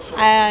Union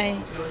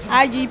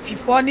IGP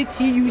for ni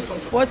TUC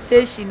for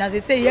station as they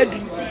say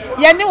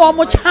ye ni wo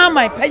mo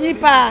chama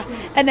panyipa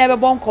e na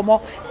ebebo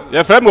nkomo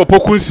ye frem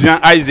opokunsian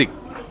Isaac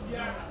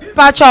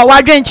pacho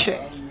wadwenche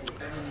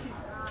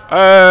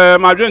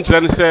ma dwenche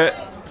ne se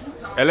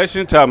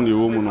election time ni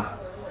wo mu no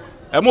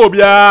e ma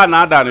obia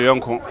na ada no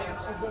yonko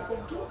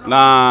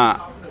na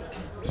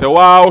se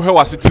wa wo hwe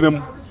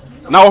wasetenam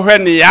na wo hwe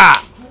ne ya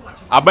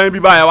aban bi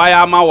ba ya wa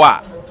ya ma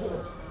wa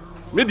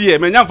me die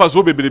me nyamfa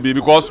so bebrebe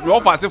because me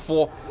offer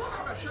asefo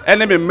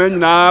ene me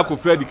manyina ko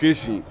free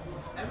education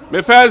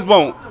me first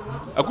born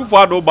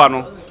akufo-addo ba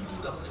no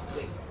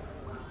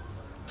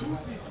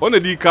ona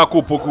di ka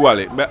ko poku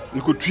wale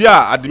nko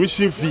tua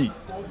admission fee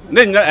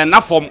na nya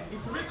enafom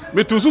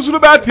me to susu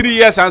ba 3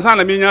 years ansa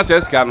na me nya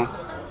seska no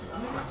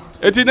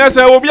eti na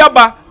se obi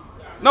aba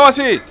na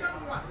wase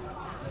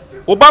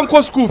o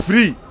banko school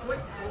free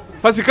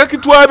fasika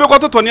kitua be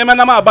kwato ne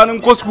na ma aba no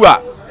nko school a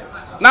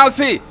na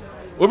se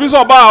obi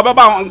so oba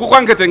obeba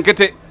nkukwa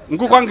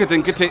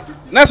nketenkete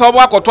na se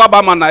oba akoto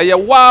aba ma na ye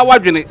wa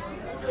wadwene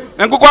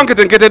nkukwa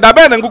nketenkete da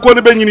be na nkukwo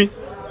ne benyini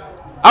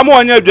ama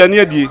onya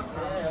aduane adie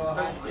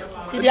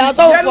ti dia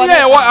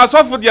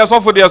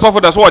asofo de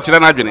so kire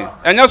na adwene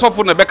enya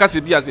asofo na beka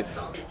se bia se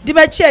di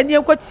ma chi ani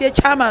enkotie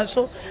chairman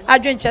so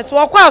adwenche se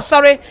wokwa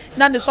asori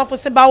na ne sofo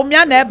se ba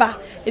omia na eba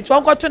etu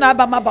onkoto na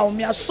aba ma ba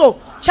omia so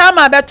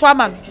chairman beto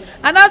ama no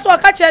anaso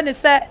waka che ne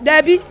se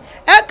da bi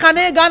e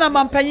kane Ghana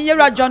mampanyin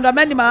yewra John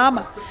Dramani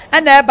Mahama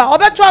na eba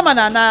obeto ama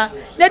na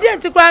di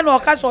entikura na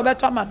oka so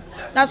obeto ama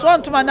na so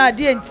ontuma na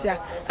di entia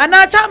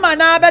ana chairman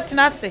na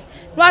betena se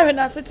no ahwe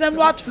na setrem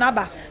no ato na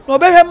ba na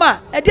obehwem a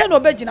e de na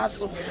obegina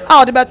so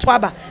a ode beto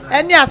aba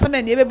eni asem na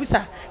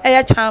ebebusa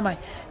eye chairman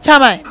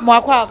mo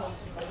akwa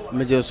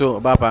meje so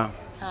baba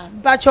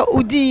bacho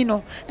udin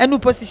no enu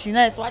position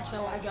na so akire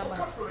wa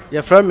adwama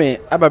ye from me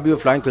Ababio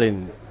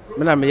Franklin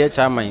me na me ye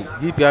chairman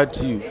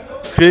DPRTU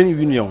Crane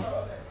Union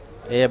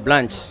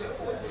branch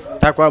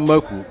takwa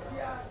maku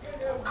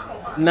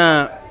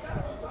na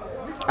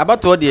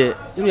abato de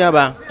inu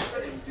aba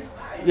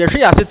ye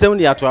hwe asetem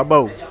ne ato aba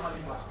o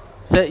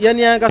se ye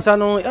ne ankasa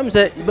no em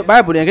se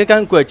Bible en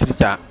kan ko akiri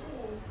sa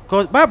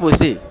cause Bible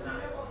say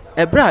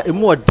ebra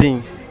emu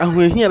odin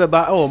ahohia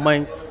beba o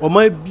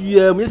man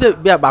bia mu se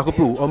bia ba ko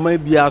pe o man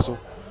bia so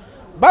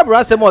Bible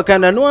asem o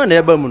kan na no na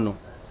eba mu no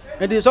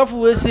enti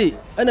sofu we say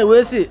na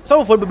we say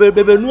sofu for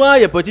bebe nu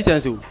aye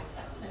politicians o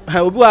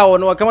obi wa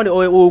wono kama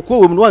o ko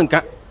wom no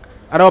nka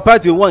ara o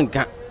party wo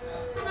nka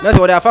na se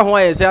wo de afa ho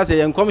aye se ase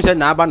en commission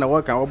na aba na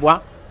wo kan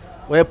oboa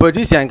wo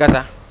politician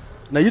kasa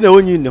na yi na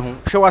wonyi ne ho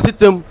hwe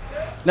wasetem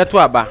na to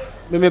aba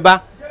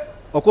memeba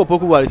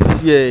okopoku wale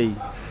sisi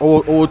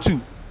o tu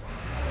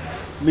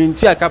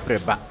minti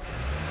akapreba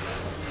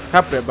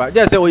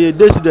just say we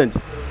day student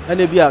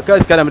and bia ka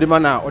sika na me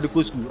na o de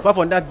ko school fa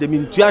for that the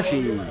minti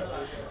ahwe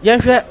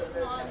yen hwe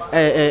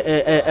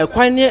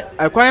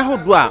kwan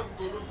hodo a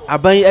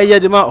aban eye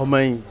de ma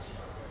oman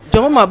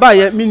jomo ma ba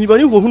ye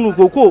minibani hohunu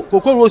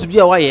koko rose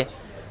bia wa ye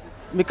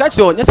me ka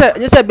che o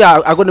nyese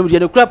bia agodom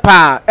de kura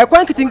pa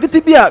kwan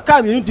kitingiti bia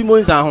ka mi nti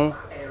monsa ho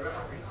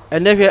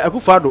enehwe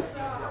akufo-addo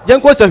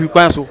jenko sahi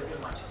kwan so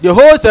the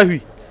whole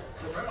sahi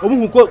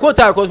omu ko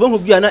ta ko so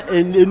bia na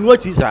enu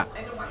achi sa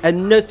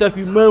enne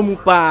sahi mamu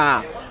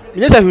pa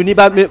me sahi ni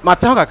ba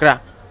mata kakra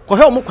ko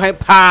he omu kwan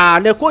pa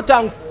na ko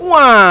ta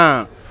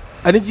nwa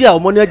ani ji a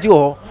omo na ji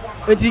ho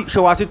enti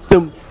hwe wase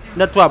tem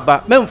na to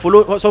aba men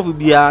follow sofu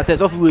bia say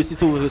sofu we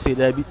sit we say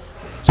da bi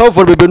so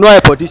for bebe no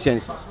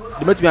politicians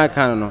the met me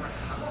kan no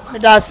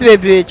da se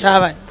bebre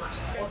chairman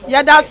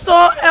ya da so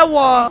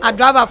ewo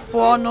adriver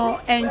for no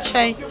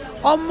enchen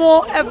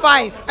omo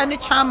advice any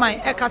chairman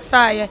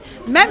ekasaye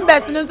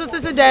members no so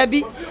se da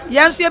bi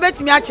yenso ye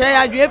betimi a kire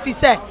ya dwe fi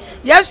se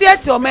yenso ye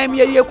ti omam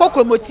ye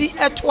kokromoti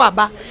eto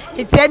aba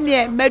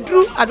etiene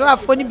madru adriver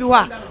for ni bi ho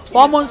a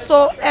omo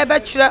nso ebe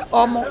kire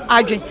omo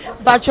adwen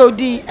bacho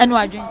din enu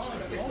adwen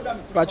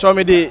bacho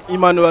me de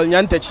Emmanuel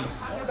Nyantachi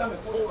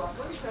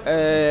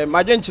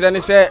madwen kire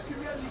ne se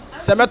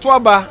meto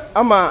aba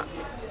ama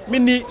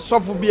mini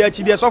sofu bi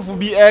achi de sofu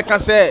bi ka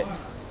se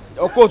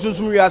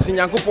okotunsum wi ase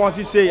Nyankopon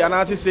ti sei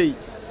ana ti sei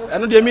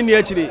eno de mini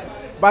achire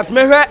but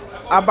mehwe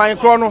aban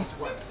kro no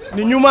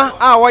ni nyuma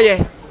a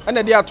woye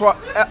ene de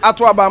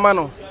ato aba ma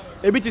no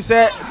ebi ti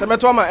se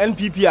meto ama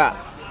NPP a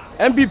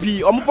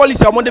NPP omo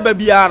policy omo de ba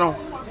bia no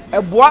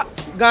eboa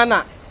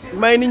Ghana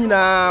man ni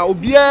nyina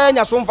obia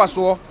nya so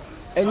mfaso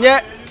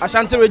enye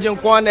Ashanti region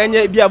kwa na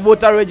enye bia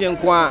voter region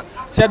kwa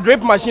se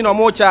drip machine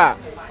omo cha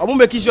omo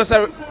make sure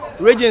say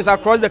regions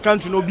across the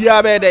country no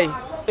bia be dey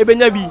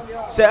ebenya bi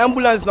se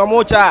ambulance no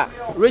mo cha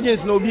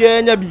regions no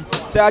bia enya bi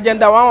se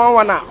agenda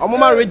 111 na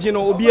omoma region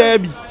no bia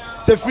bi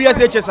se free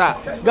SHS a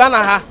Ghana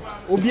ha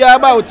obia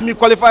ba otimi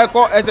qualify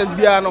ko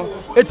SSBA no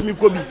etimi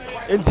ko bi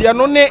enti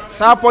eno ne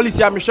sa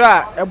policy amhwe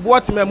a ebo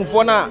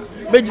timamufo na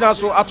megina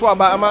so ato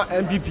aba ama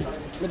NPP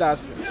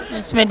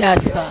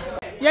medas ba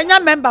yenya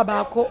member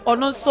ba ko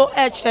ono so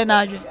eche na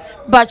adwe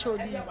bacho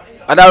di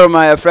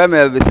adaroma ya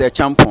frame be se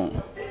champion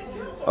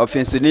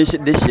offense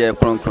this year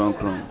kron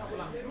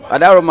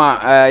adaroma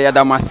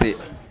yadamase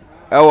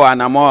ewo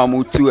anamo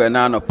amutu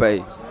na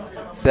anopai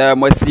se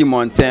mosi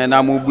mountain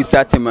na mu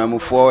busa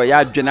timamufo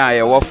ya dwena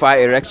ye wo fa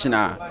erection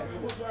a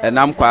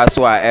enam kwa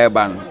so a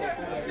eba no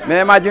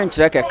me ma dwen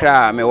kire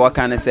kekra me wo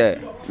kan se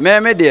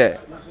me de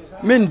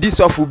me ndi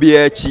sofu bi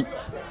achi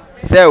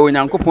se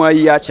onyankopon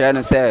ayi a kire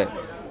no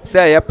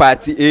se ye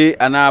party A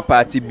ana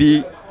party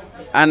B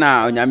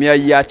ana onyame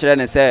ayi a kire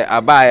no se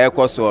aba a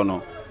ekoso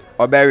no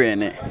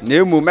oberene na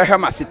emu mehwe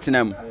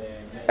masetenam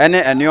ene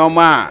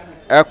eneoma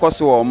a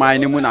ekoso o man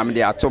ni mu na me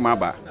de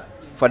atomaba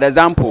for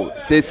example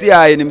sesi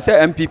a enim se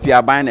MPP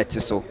aban na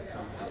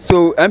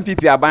so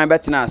MPP aban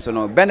betena so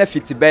no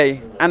benefit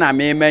bay ana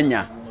me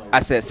manya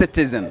as a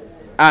citizen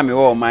am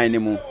o man ni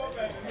mu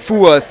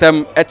fuel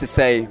sem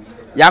etisay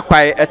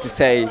yakwai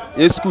etisay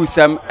school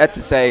sem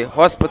etisay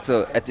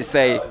hospital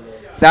etisay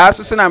sa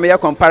so na me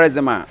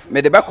comparison ma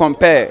me de be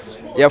compare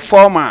ye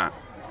former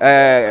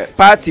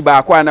party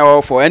ba kwa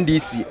na for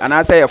NDC and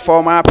I say a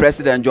former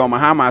president John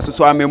Mahama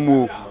so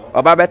amemu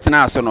oba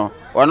betena so no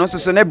ono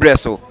so ne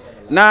breso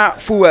na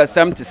fuel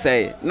some to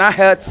say na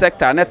health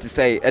sector net to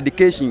say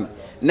education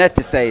net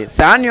to say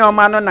sa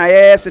anyoma no na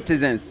ye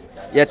citizens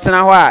ye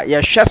tena ho a ye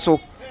hwe so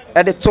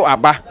e de to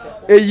aba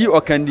eyi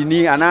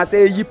okandini and I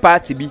say eyi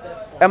party bi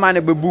e ma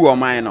ne bebu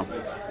oman no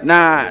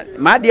na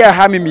ma de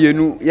ha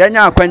memienu ye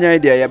nya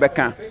akwanya de ye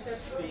beka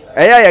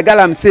eya ye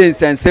galam say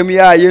nsensem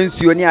ya ye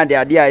nsuo ni ade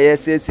ade a ye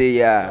sese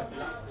ya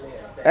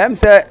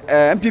say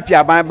NPP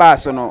aban ba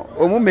so no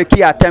omu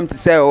make attempt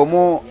say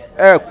omu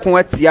ko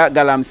atia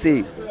galam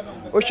say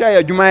o hwa ya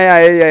adwuma ya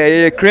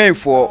ye crane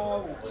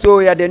for so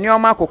ya de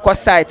neoma kokọ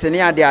site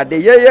ni ade ade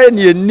ye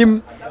ni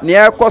enim ni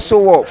ekoso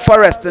wo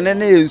forest ne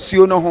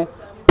nsuo no ho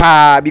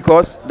pa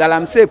because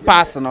galam say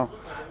pass no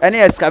any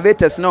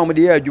excavators no omu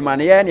de adwuma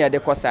ne ye de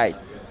ko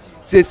site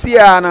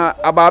sesia na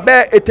ababe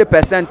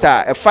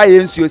 80% a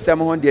fire nsuo sem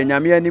ho de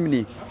nyame anim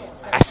ni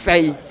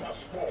asai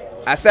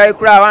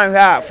kura wan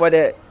hwa for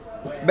the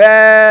be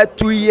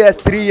 2 years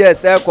 3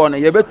 years ekon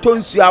ye be to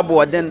nsuo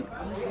aboden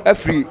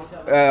afri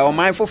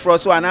oman foforo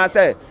so ana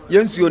say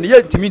ye nsuo no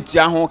ye ntimi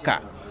ntua ho ka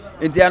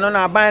enti ano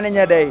na aban ne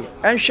nyede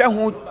enhwe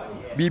ho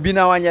bibi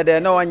na wanye de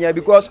na wanye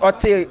because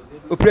ote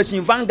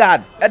operation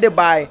Vanguard e de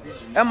buy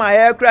e ma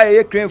ye kura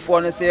ye crane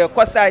for no say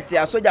ko site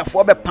a soldier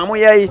for be pamo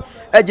ye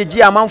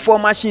agigi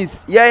amanfo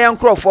machines ye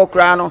nkrofo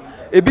kra no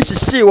ebi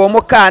hihye wo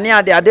mo car ne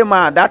ade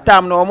ma that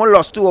time no mo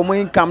lost wo mo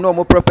income no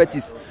mo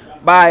properties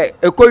by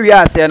ekowi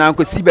ase na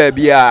nkosi ba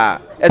bia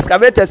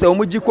excavators wo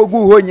mo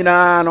gikogu ho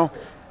nyina no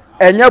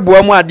enya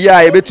boa mu ade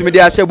a ebetumi de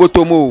ahye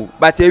botomo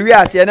but ewi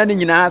ase na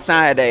nyina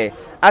asan ede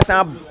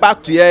asan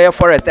back to ye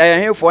forest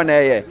hemfo na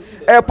ye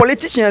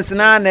politicians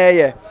na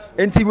ye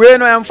enti we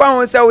no emfa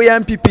ho se wo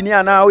NPP ni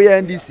ana wo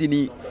NDC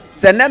ni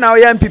se na wo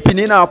NPP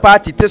ni na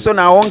party teso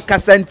na won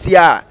kasanti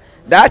a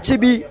da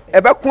chibi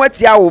ebekun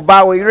atia wo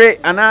ba wo ire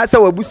ana se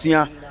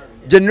wabusua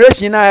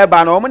generation na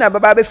eba na omo na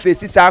baba be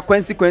face sa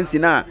consequence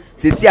na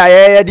sesi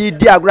aye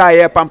di agro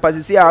aye pampa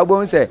sesi a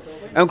obo nse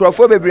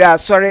enkrofo bebre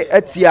asore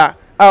atia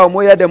a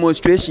omo ye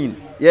demonstration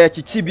ye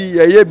chichibi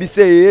ye bi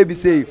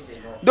say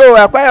do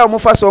akwaya omo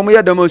fa so omo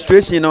ye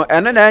demonstration no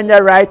eno na anya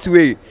right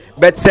way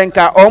but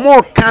senka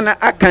omo kan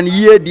akan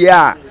ye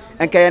dia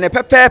enka ye ne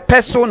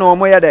pepe so na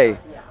omo ye dey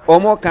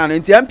omo kan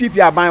nti MPP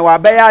aban wa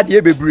be ya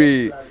de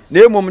bebre na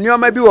emom ni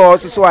oma bi wo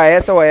so a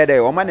yesa wo ye dey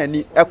o ma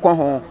nani ekon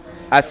ho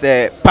as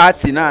a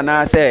party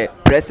na say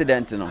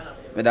president no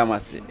madam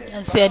ase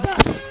say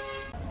das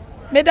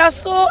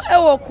medaso e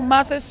wo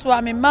kumase so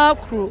a me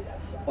makro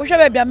wo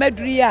hwe bia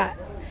maduri a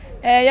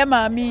ye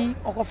maami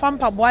okofa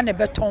mpaboa na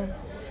beton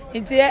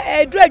nti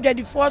edu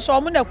adwadifo so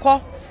omo na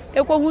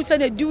ekohu se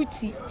na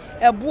duty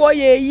eboo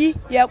ye yi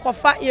ye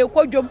kofa ye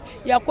kodwom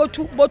ye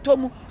kotu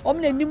botomu omo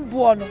na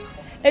nimbuo no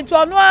enti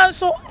ono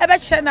anso ebe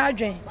kye na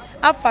adwen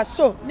afa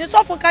so ni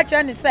sofo ka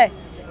kye ni se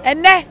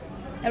ene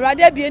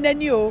erade bie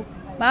nani o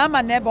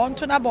maama na ebe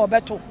onto na ba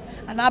obeto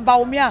ana ba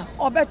omi a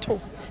obeto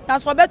na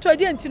so obeto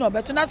edi enti na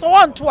obeto na so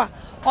wonto a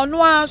ono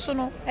anso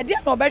no edi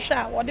na obehwe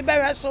a wode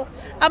bewe so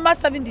ama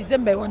 7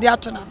 December wode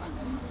ato na ba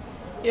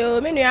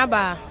yo menu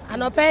aba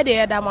anope de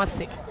eda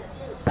mose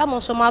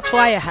samo so mato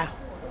aye ha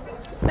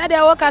sade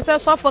wo ka se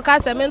sofo ka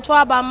se mento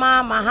aba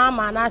ma ha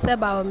ma na se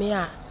ba omi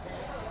a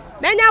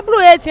menya bro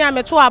etia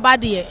meto aba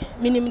de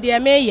minim de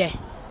meye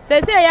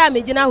sese ya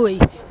megina hoyi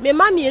me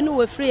ma mienu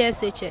we free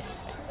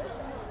SHS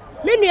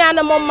menu ya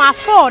na mo ma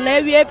 4 na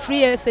ewie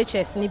free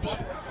SHS ni bi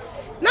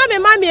na me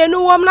ma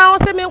mienu wom na wo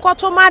se me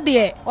nkoto ma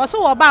de wo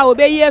so wo ba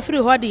obeyi free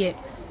ho de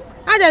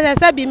aje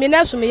se bi me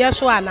na su me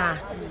yeso ana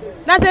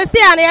na sese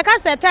ya na ye ka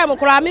se time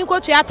kura me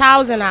nkotu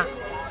 1000 a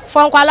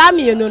fonkwala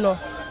mienu no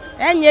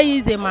enye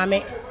yize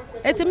mame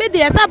eti me de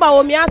saba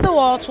wo mi ase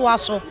wo to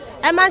aso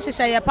e ma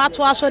nhihye ye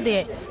pato aso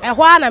de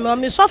ho ana me o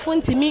me sofo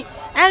ntimi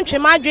entwe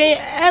madwen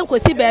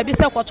enkosi baabi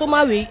se kwoto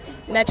ma we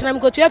na chenam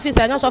kotu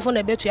afisa nya sofo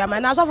na betu ya ma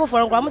na sofo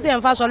for nkwa mo se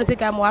emfa sori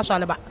sika mo aso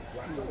leba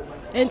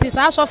enti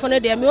sa sofo ne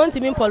de me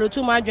ontimi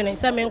polotu madwen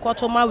se me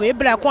nkwoto ma we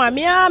bra ko a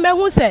me a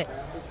mehu se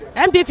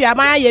MPP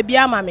amaya ye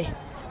bia ma me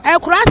e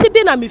kurase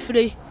bi na me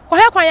fire ko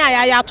he kwan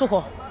ya to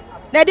ho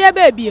na de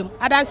ba biem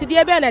adanse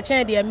de be na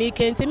chen de me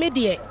kenti me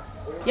de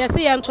ye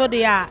se ye nto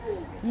de a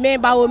me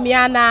ba o mi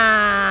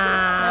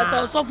ana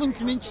so sofo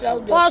ntimi nchira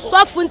o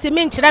sofo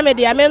ntimi nchira me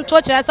de me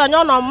nto kire se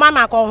nyo no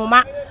mama ko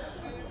homa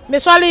me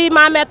soli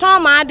ma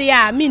meton ma de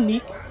a mini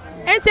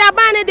enti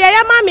aban ne de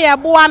ya ma me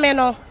eboa me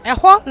no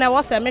eho na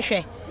wo se me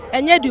hwe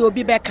enye de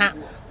obi beka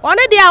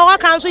one de a wo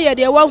kan so ye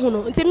de wa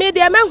hunu enti me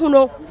de me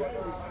hunu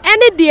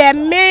ene de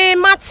me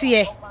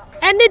matie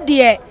ene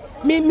de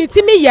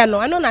mitimi ye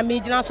no eno na me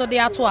gina so de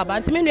ato aba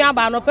enti me nua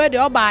aba no pe de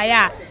oba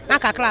ya na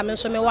kakra me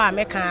so me wa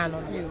me kan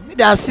no me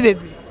da se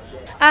bebi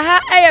aha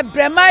eye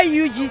brema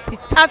UGC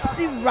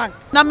taxi rank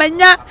na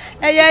manya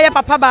eye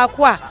papa ba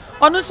ko a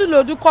ono so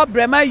lodu ko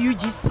brema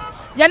UGC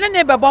yene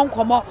ne bebo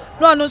nkomo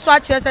na ono so a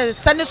kire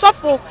se ne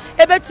sofo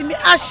ebetimi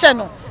ahye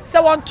no se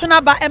won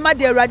tona ba ema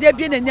de awrade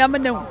bie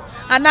nanyam na hu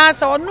ana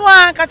se ono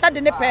an kasa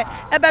de ne pe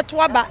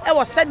ebeto aba e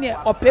wo se ne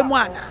opemu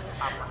ana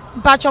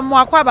mpacho mo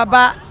akwa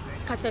baba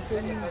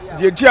kasefe ni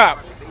die dia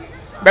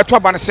beto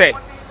aba ne se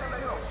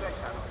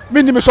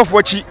minni me sofo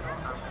achi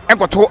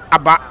enkoto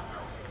aba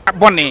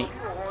bone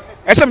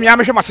ese me ya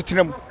mehwe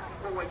masetenam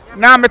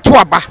na meto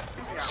aba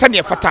se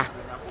ne fata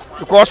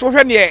because wo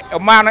hwe ne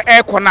ma no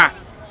ekona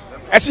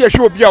ese ye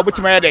hwe obi a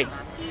obetima ye den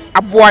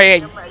aboa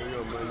ye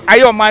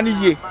ayo ma ne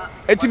ye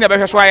enti na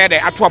behwe so aye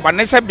den ato aba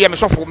ne se bia me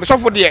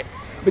sofo de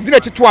me dina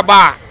ti to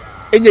aba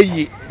enye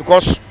ye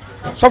because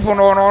sofo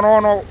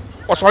no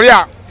osori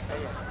a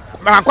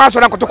ma kwa so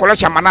na koto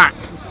collection mana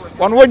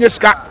won wo nye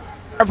sika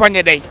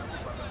efanye den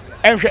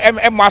enhwe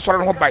emma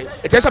asoro no bai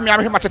etese me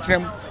amhwe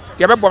matetenam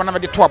ye bebo na me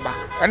de to aba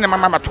enne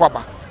mama to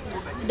aba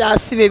da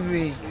si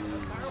bebre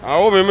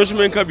awo me meso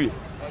menka bi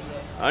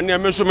ane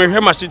meso me hwe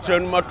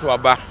masetenam ma to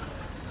aba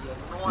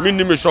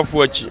minni me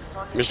sofo achi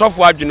me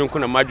sofo adwene nko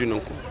na madwene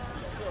nko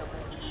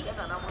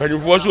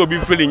panifo so obi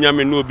feli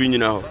nyame na obi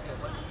nyina ho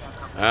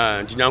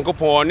nti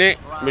nyankopon ne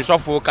me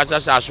sofo kasa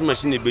sa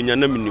asomasi ne benya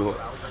na minni ho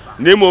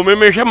nemo me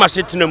hwe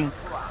masetenam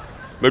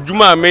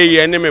madwuma me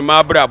ye ne me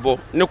mabrabo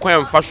ne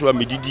kwan mfa so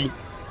amedidi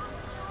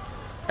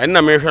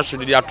enna me hwe so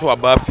de ato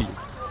aba afi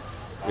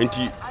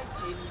nti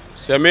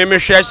se me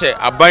hwe se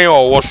aban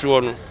owo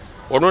so no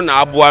ono na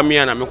aboa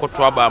me na me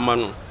koto aba ama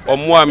no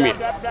omoa me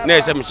na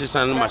ese me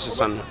sesan no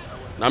masesan no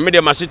na me de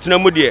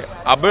masetenam de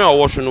aban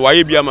owo so no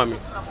waye bia ma me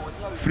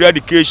free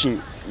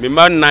education me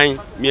man nan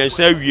me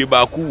ensa wie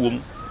ba ku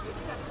wom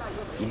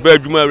ba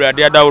adwuma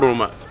awrade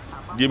adawroma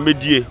de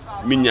medie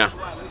minya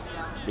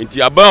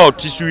nti aban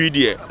otisu yi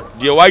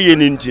de waye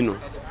ni nti no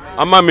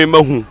ama me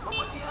mahu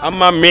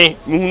ama me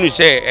muhunu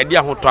se ede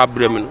ahoto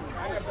abrem no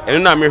ene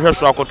na me hwe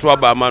so akoto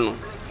aba ama no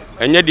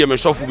enye de me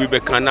sofo bi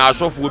beka na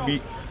asofo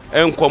bi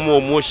enkomo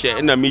mo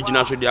hye na me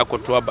gina so de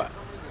akoto aba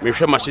me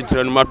hwe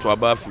masetre no mato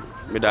aba afi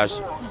me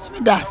das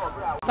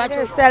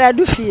Stella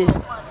Dufie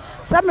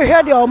sa me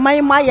hwe de o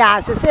man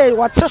maya se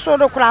wote so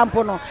do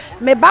krampo no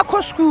me ba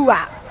ko school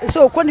a se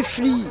okoni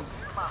free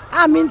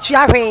a me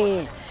ntua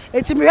hwe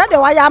eti me hwe de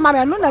waya ama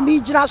me no na me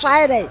gina so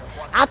ayede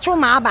ato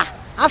ma aba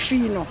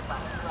afi no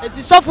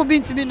eti sofu bi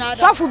ntimi na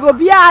ada sofu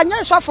obi a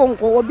nya sofu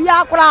nko obi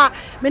akora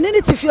me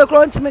ni tifie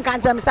kro ntimi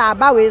kan jam se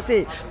aba we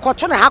se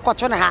koto ne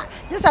ha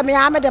jisa me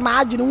ya me de ma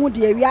adwunu hu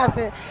de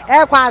awiase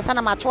e kwa ansa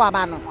na mato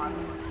aba no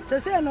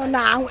se no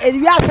na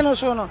awiase no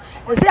so no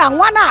se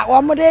anwa na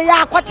wo mo de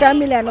ya kwata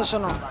million no so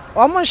no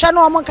wo mo hye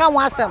no wo mo kan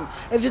wasem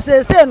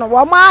efise se no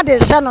wo ma de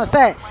hye no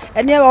se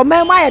ene wo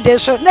ma ye de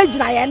so na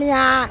gina ye ne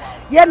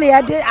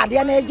ye de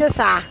ade na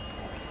ejesa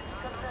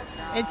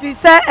enti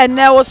se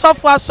ene wo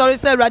sofo asori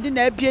se awrade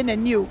na abie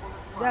nani o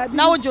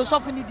na wo jo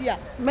sofo ni dia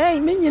me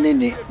nyini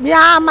ni me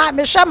ama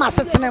me hwe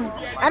masetenam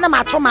ana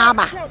mato ma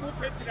aba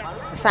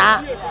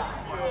sa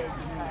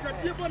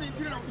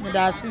me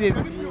da si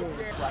bebi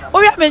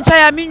o ya me ncha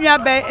ya me nua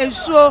ba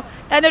ensuo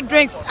ene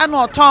drinks ana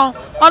oton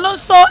ono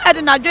nso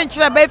ede na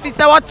adwenkyere ba efi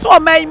se wote o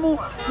mai mu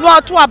no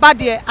oto aba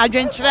de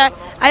adwenkyere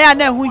aya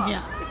na ehu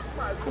hia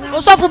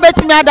o sofo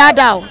betimi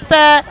adada o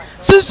se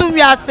susu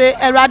wiase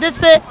awrade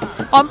se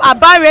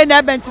abawe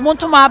na benti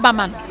montuma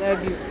abaman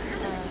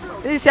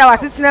isi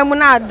awasitenemu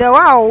na de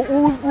wa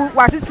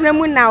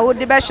wasitenemu na o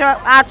de be hwe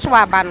ato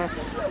aba no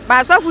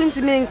ba sofu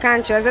ntimi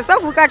nkan che se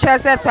sofu ka che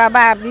se to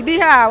aba bibi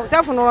ha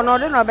sofu no no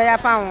de no be ya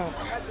fa ho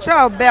che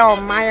obe o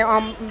mai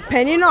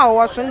pani no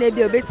wo so na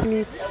bi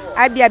obetimi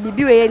abia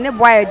bibi we ne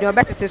boy de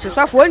obetete so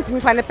sofu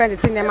ntimi fa ne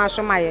pentete ne ma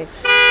so maye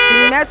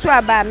timi meto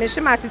aba me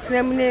hwe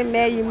masitenemu ne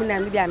meyi mu na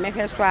me bia me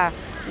hwe so a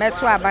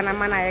meto aba na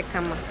mana ye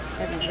kama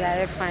e bi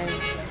ya fine.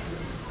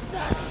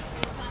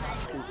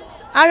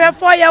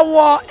 Arefo ye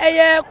wo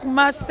eye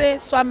Kumase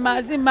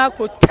Swamazi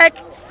Mako Tech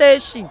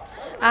Station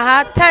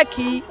aha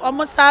Techy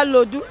omusa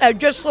lodu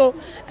edweso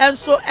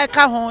enso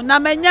eka ho na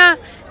manya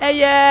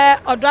eye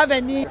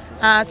odraveni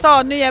so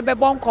onu ye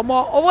bebo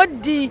nkomo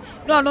owodi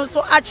no onu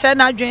so akire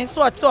na adwen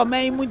so ote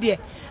oman mu de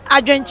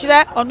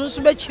adwenkyire onu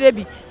so be kire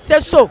bi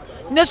se so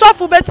ne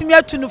sofu betimi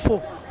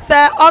atunufo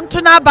se onto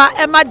na ba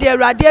ema de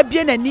awrade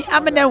abie nani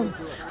amenahu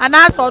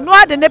anasa onu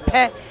ade ne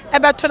pe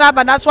ebeto na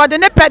ba na so ade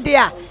ne pe de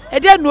a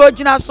ede nu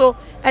ogina so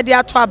ede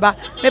ato aba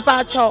me pa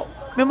acho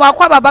me mo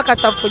akwa baba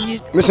kasafoni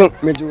meso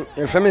meju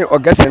enfame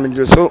ogesen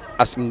meju so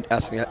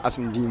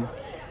asumdim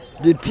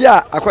de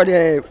tia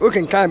akwade o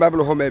kan kan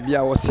bible ho ma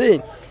bia wo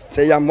se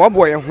ya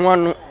mobo ye ho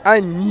ano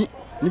anyi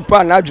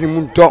nipa na adwene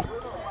mu ntɔ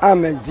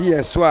amen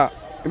die so a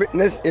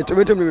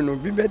etobeto me no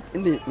bi be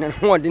ndi na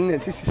ho odin na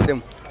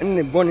tisisem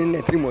ne boni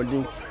na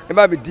trimodin e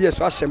ba be die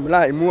so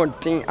ahyemla emu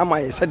odin ama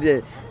ye se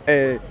de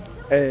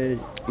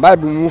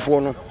bible mu fo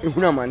no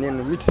ehunu amane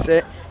no mi ti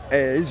se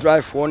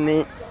Israel for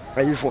ne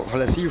for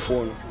Palestine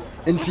for no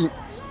enti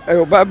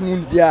bible mu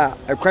dia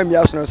ekwan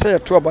bia so no se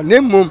to aba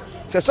na mum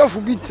se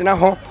sofu bi tena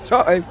ho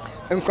so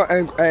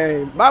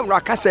bible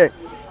aka se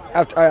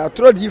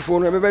atro di fo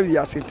no be ba wi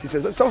asenti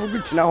se sofu bi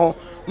tena ho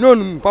no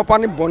num papa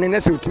ne bone na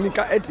se otimi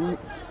ka etimi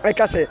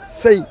eka se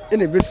sei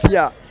ene besi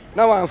a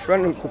na wan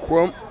friend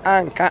kokoam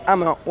anka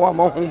ama wa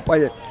ma ho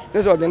mpaye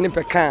ne so de ne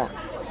peka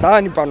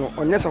saa nipa no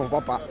onye se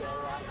papa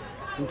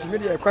ntimi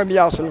de ekwan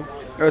bia so no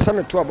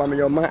some to about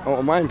your mind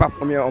or mind pap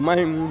or your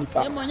mind.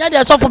 Nya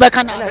de so for be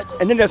kana.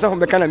 And then there's some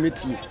be kana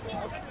meeting.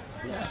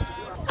 Yes.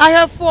 I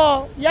have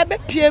for ya be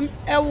piem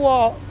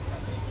ewo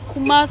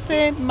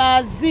Kumasi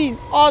Mazin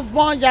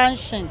Osborne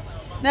Junction.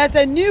 There's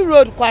a new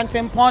road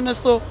Kwantempon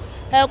so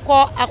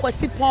eko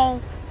Akwasipon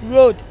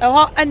road.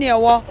 Eho ene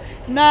ewo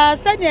na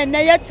sanye na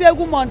yete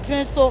egu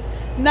mountain so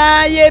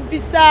na ye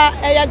bisa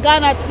eya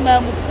Ghana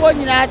timamufo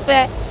nyina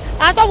se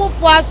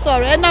asofofo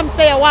asore na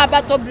mse ye wa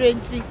abato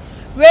brenti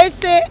we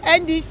say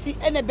NDC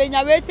ene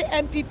benya we say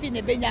NPP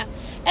ne benya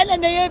ene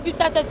na ye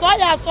bisa se so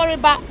ya asore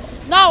ba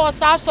na wo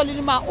sa asole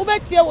ni ma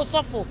ubetie wo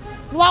sofo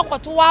no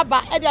akoto wa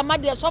ba e de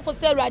amade sofo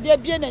se awurade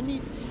abie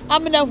nani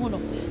amena hu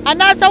no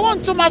anasa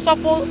wontuma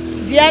sofo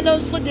de no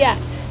so de a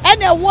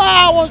ene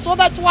wa won so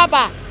beto wa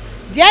ba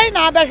de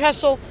na abehwe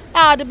so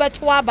a de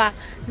beto wa ba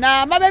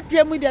na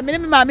mabepie mu de me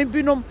maame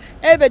binom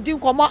ebe di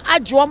nkomo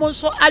agye omo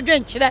so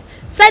adwenkyere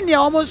sene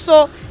omo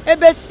so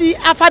ebesi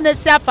afa na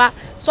si afa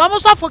so omo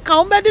sofo kan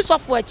omo di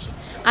sofo achi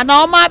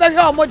ana omo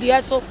abehwe omo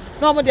de so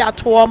na omo de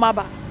ato omo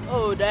ba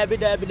oh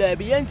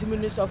dabi yentimi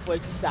ni sofo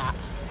achi sa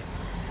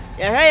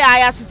ye hwe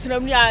ya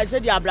sitenam ni a se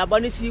di ablabo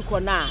ni si ko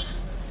na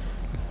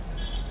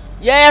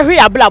ye hwe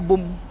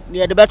ablabom ni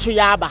ye de beto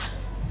ya ba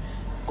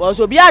ko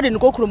so bia de ni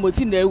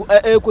kokromoti na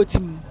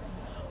ekotim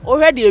o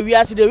hwe de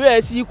ewiase de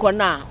wiase ko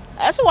na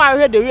ese wa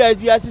hwe de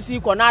wiase si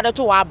ko na de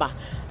to wa ba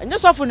enye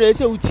sofo na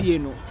ese utie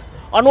no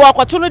ono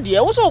wakoto no de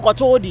wo so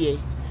wakoto wo de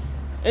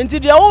enti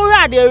de wo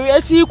hwe de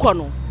wiase ko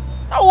no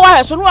na wo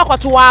hwe so no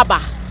wakoto wa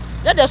ba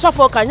ye de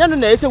sofo kanya no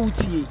na ese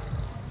utie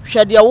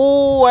hwe de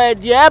wo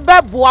de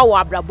ebe boa wo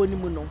abrabo ni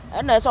mu no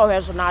na ese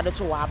hwe so na de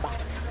to wa ba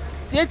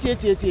tie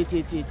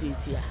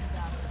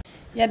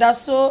yada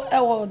so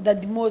ewo the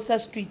Dimosa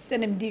street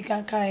senem di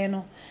kan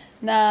no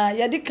na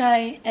yadi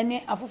kan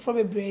ene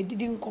afoforo bebre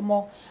didi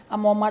nkomo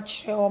amoma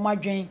kire o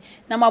madwen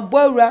na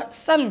mabawura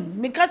salon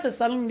mikasa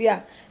salon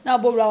dia na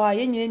abawura wa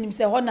yenyine nim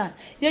se ho na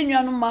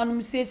yennuanu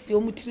manum siesie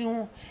omutiri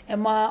ho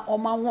ema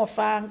oma ho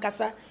fa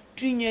nkasa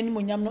trinwe ni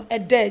monyam no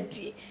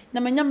edadi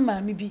na manyam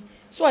maami bi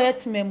so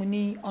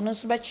oyetemamuni ono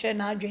so be kire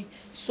na adwen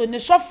so ne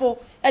sofo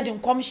edi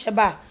nkom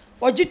hyeba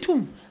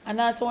ogitum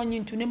anase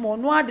wonyintu ne mo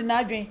no ade na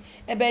adwen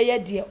ebe ye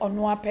de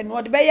ono apɛ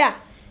no de be ya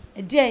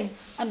edien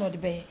ana de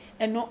be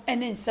eno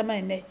ene nsema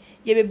ene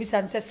ye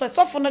bebisa nse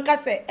sofo no ka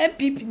se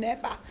NPP na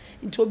eba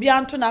nti obi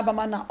anto na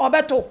abama na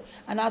obeto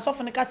ana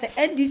sofo no ka se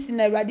NDC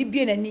na awurade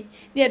bie nani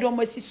ne edo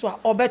mo asiso a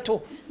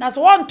obeto na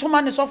so won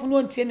toma ne sofo no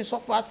ontie ne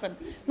sofo asem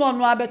na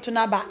ono abeto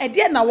na ba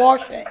edien na wo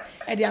hwe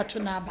ede ato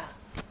na ba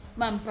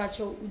mam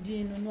pacho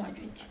udin no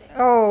adwenkyere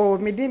oh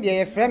medin de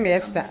ye frame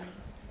Esther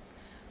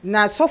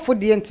na sofo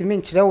de ntimi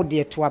nkyere wo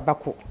de to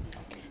abako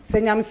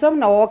se nyamsam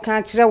na wo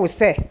kan kyere wo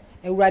se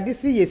awurade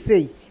si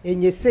yesei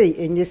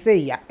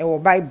enyesei ya e wo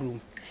Bible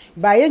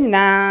ba ye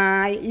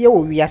nyina ye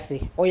wo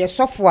wiase o ye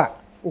sofo a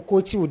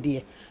okochi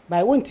wode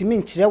ba wontimi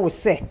nkyere wo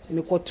se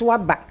mekoto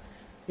aba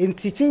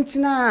enti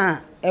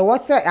chinchina e wo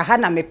se aha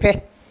na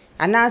mepe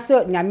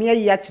anase nyame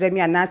ayi a kyere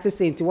me anase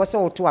se enti wo se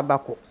wo to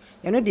abako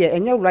ye no de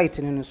enye right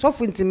no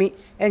sofo ntimi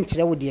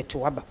enkyere wo de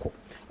to abako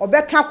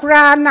obeka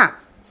kura na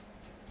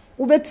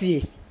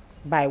ubetie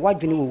by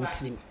wadwene wo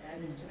wutirim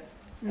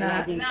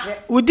na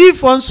udi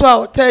fo nso a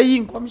otayi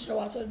nkomhye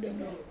wa so dem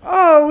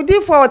oh udi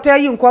fo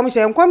otayi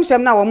nkomhye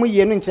na wo mu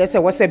yie no nkyere se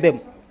wo se bem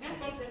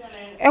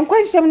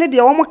enkomhye ne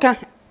de wo mu ka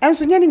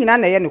enso nya ni nyina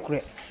na ye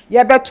nokure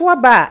ye beto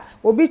aba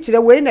obi kyere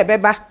we na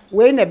beba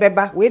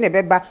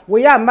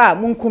we ya ma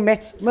munkume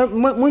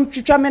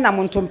muntwitwa me na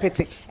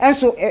muntompete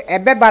enso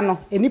ebeba no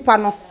enipa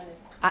no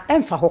a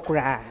emfa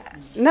hokura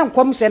na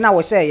nkomhye na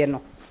wo hye ye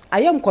no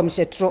aye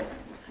nkomhye tro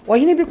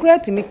wohine bi kura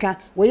timika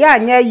we ya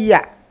anya yi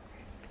a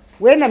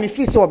we na me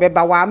free se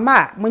obeba wa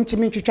ma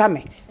munchimi ntwitwa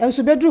me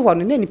enso beduru ho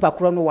no na nipa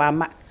kura no wa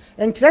ma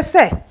enkyere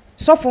se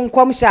sofo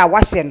nkomhye a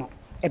wahye no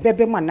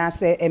ebebe mu na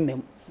se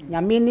emem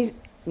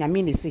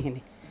nyame ni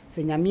sihine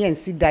se nyame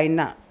ansi dan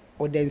na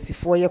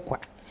odansifo ye kwa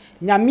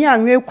nyame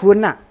anwe kuro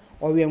na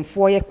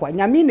owemfo ye kwa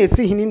nyame na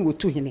sihine no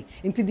otu hine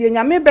nti de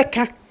nyame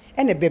beka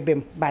ene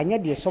bebem ba nya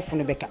de sofo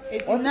no beka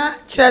etina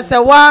kyerɛ sɛ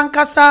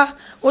wankasa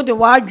wo de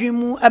wadwen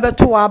mu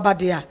ebeto wa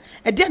abade a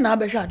ɛde na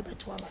abɛhwɛ ade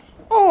beto aba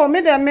oh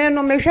me de me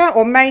no mehwɛ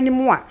oman ni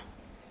mu a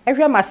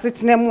ehwɛ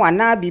masetena mu a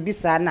na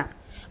bibisa na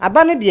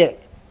aba no de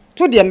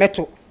to de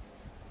meto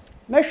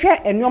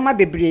mehwɛ enuoma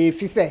bebree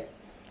fi sɛ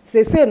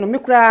sese no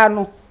mekura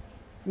no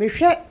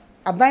mehwɛ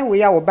aban wo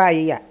ya wo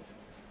baaye ya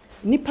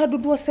nipa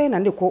dodo sɛ na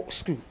ne ko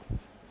school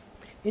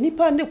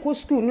nipa ne ko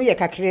school no ye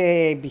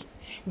kakra bi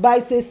by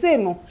sese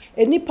no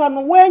enipa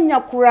no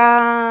wanya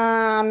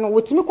kura no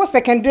wotimi ko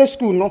secondary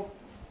school no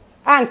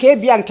anka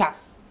ebia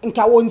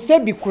nka wonse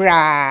bi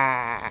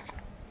kura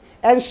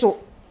enso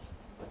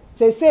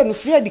sese no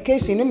free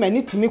education no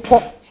mani timi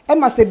ko e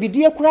ma se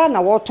bidie kura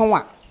na woton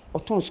a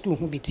oton school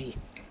hu bidie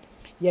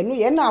ye no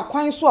ye na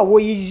akwan so a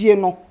woyiyie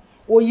no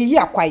oyiyi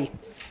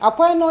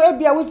akwan no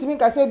ebia wotimi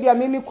ka se ebia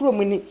memi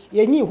krom ni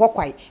ye nyi ho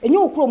kwai enye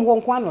okrom ho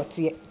nko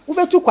anote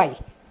ubetu kwai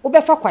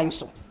ubefa kwan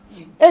so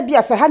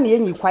ebia se ha na ye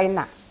nyi kwan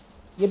na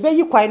ye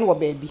beyi kwan no wo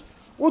baabi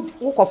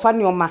wo kofa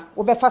neoma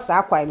wo be fa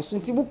saa kwan no so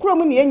nti bu kuro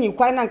mu ne enyi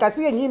kwan na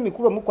nkase enyi mi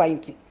kuro mu kwan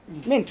nti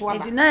mento aba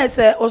nti na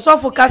ese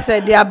osofo ka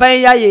se de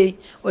aban yaye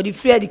or the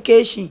free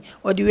education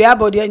or the way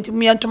about the nti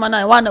mientoma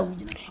na wa na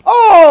wugina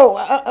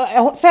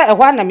se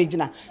ehwa na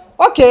megina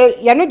okay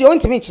ya no de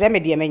ontimi nkire me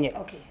de menye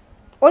okay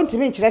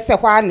ontimi nkire se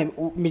hwa na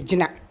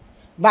megina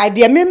ba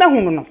de me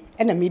mahunu no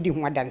na me di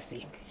ho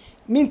adanse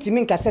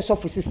mintimi nkase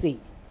sofo sisei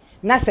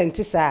na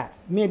sentisa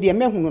me de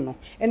mahunu no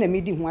na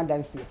me di ho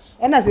adanse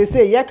na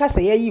se ye ka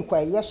se ye yi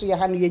kwan ye so ye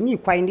ha no ye nyi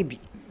kwan ni bi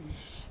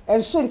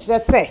enso nkire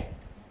se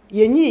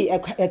yenyi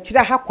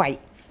ekira ha kwai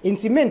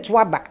intimate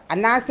waba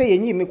anase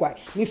yenyi me kwai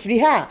ni free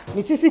ha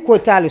ni tisi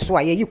kotale so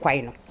a yeyi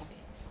kwai no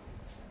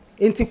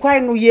enti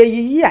kwai no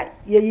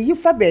yeyi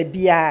fa ba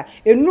bia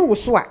enu wo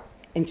so a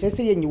enche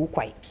se yenyi wo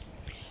kwai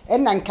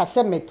ena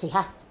nkase mete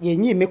ha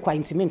yenyi me kwai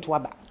intimate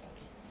waba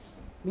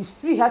ni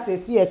free ha se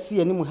si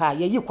eti enimu ha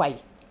yeyi kwai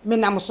me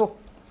nam so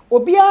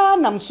obia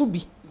nam so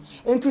bi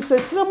enti se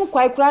sirem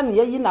kwai kra na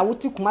yeyi na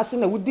wuti kumase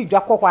na wudi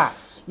dwa kokwa a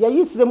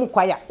yeyi sirem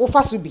kwai a wo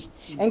fa so bi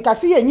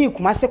enkase yenyi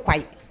kumase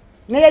kwai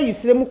na yeyi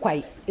sirem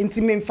kwai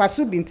enti me mfa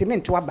so bi enti me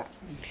nto aba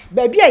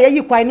ba bia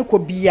yeyi kwai no ko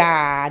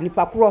bia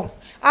nipa kro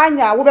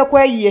anya wo be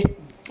kwa yie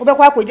wo be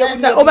kwa akogye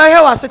wo wo be hwe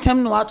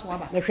wasetem no ato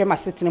aba me hwe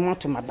masetem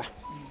ato maba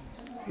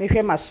me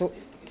hwe maso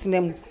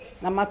tenem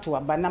na mato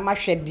aba na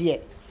mahwe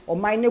de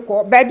oman ne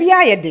ko ba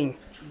bia ye den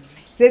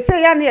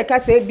sese ya na ye ka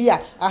se bia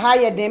aha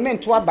ye den me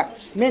nto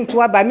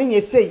aba me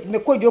nye sei me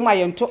kodwo ma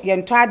ye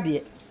nto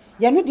ade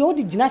ya no de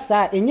odi gina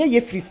saa enye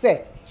ye free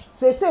se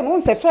no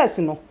nse first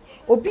no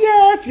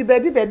obia free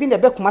baby na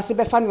be kuma se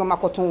be fa ne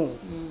makoton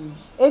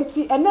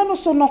enti ene no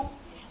so no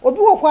obi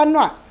wo kwa no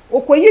a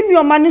okoyi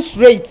nioma ne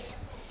straight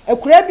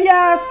ekura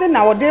bia se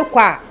na ode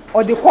kwa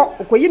ode ko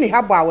okoyi ni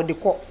habo a ode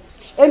ko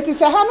enti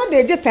se ha no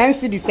de je 10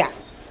 cedis a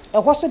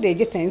ehwo so de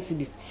je 10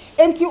 cedis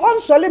enti on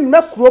sole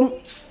mmakrom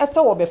ese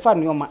wo be fa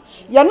nioma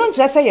ya no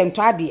nkire se ye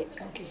nto ade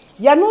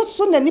ya no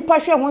so na nipa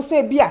hwe ho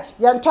se bia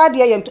ye nto ade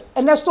ye nto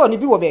ene store ni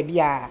bi wo ba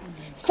bia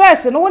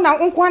first no na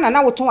nko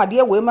na woton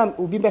ade we ma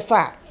obi be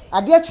fa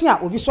ade achi a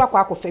obi so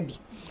akwa bi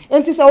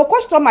enti se wo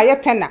customer ye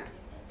tena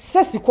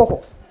sesi ko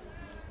ho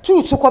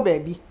tu ko ba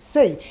bi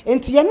sei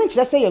enti ye no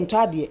nkire se ye nto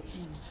ade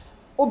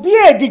obi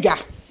ediga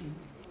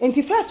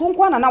enti first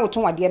nko na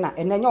woton ade na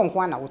ene nyo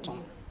nko na woton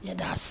ye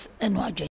das eno adwe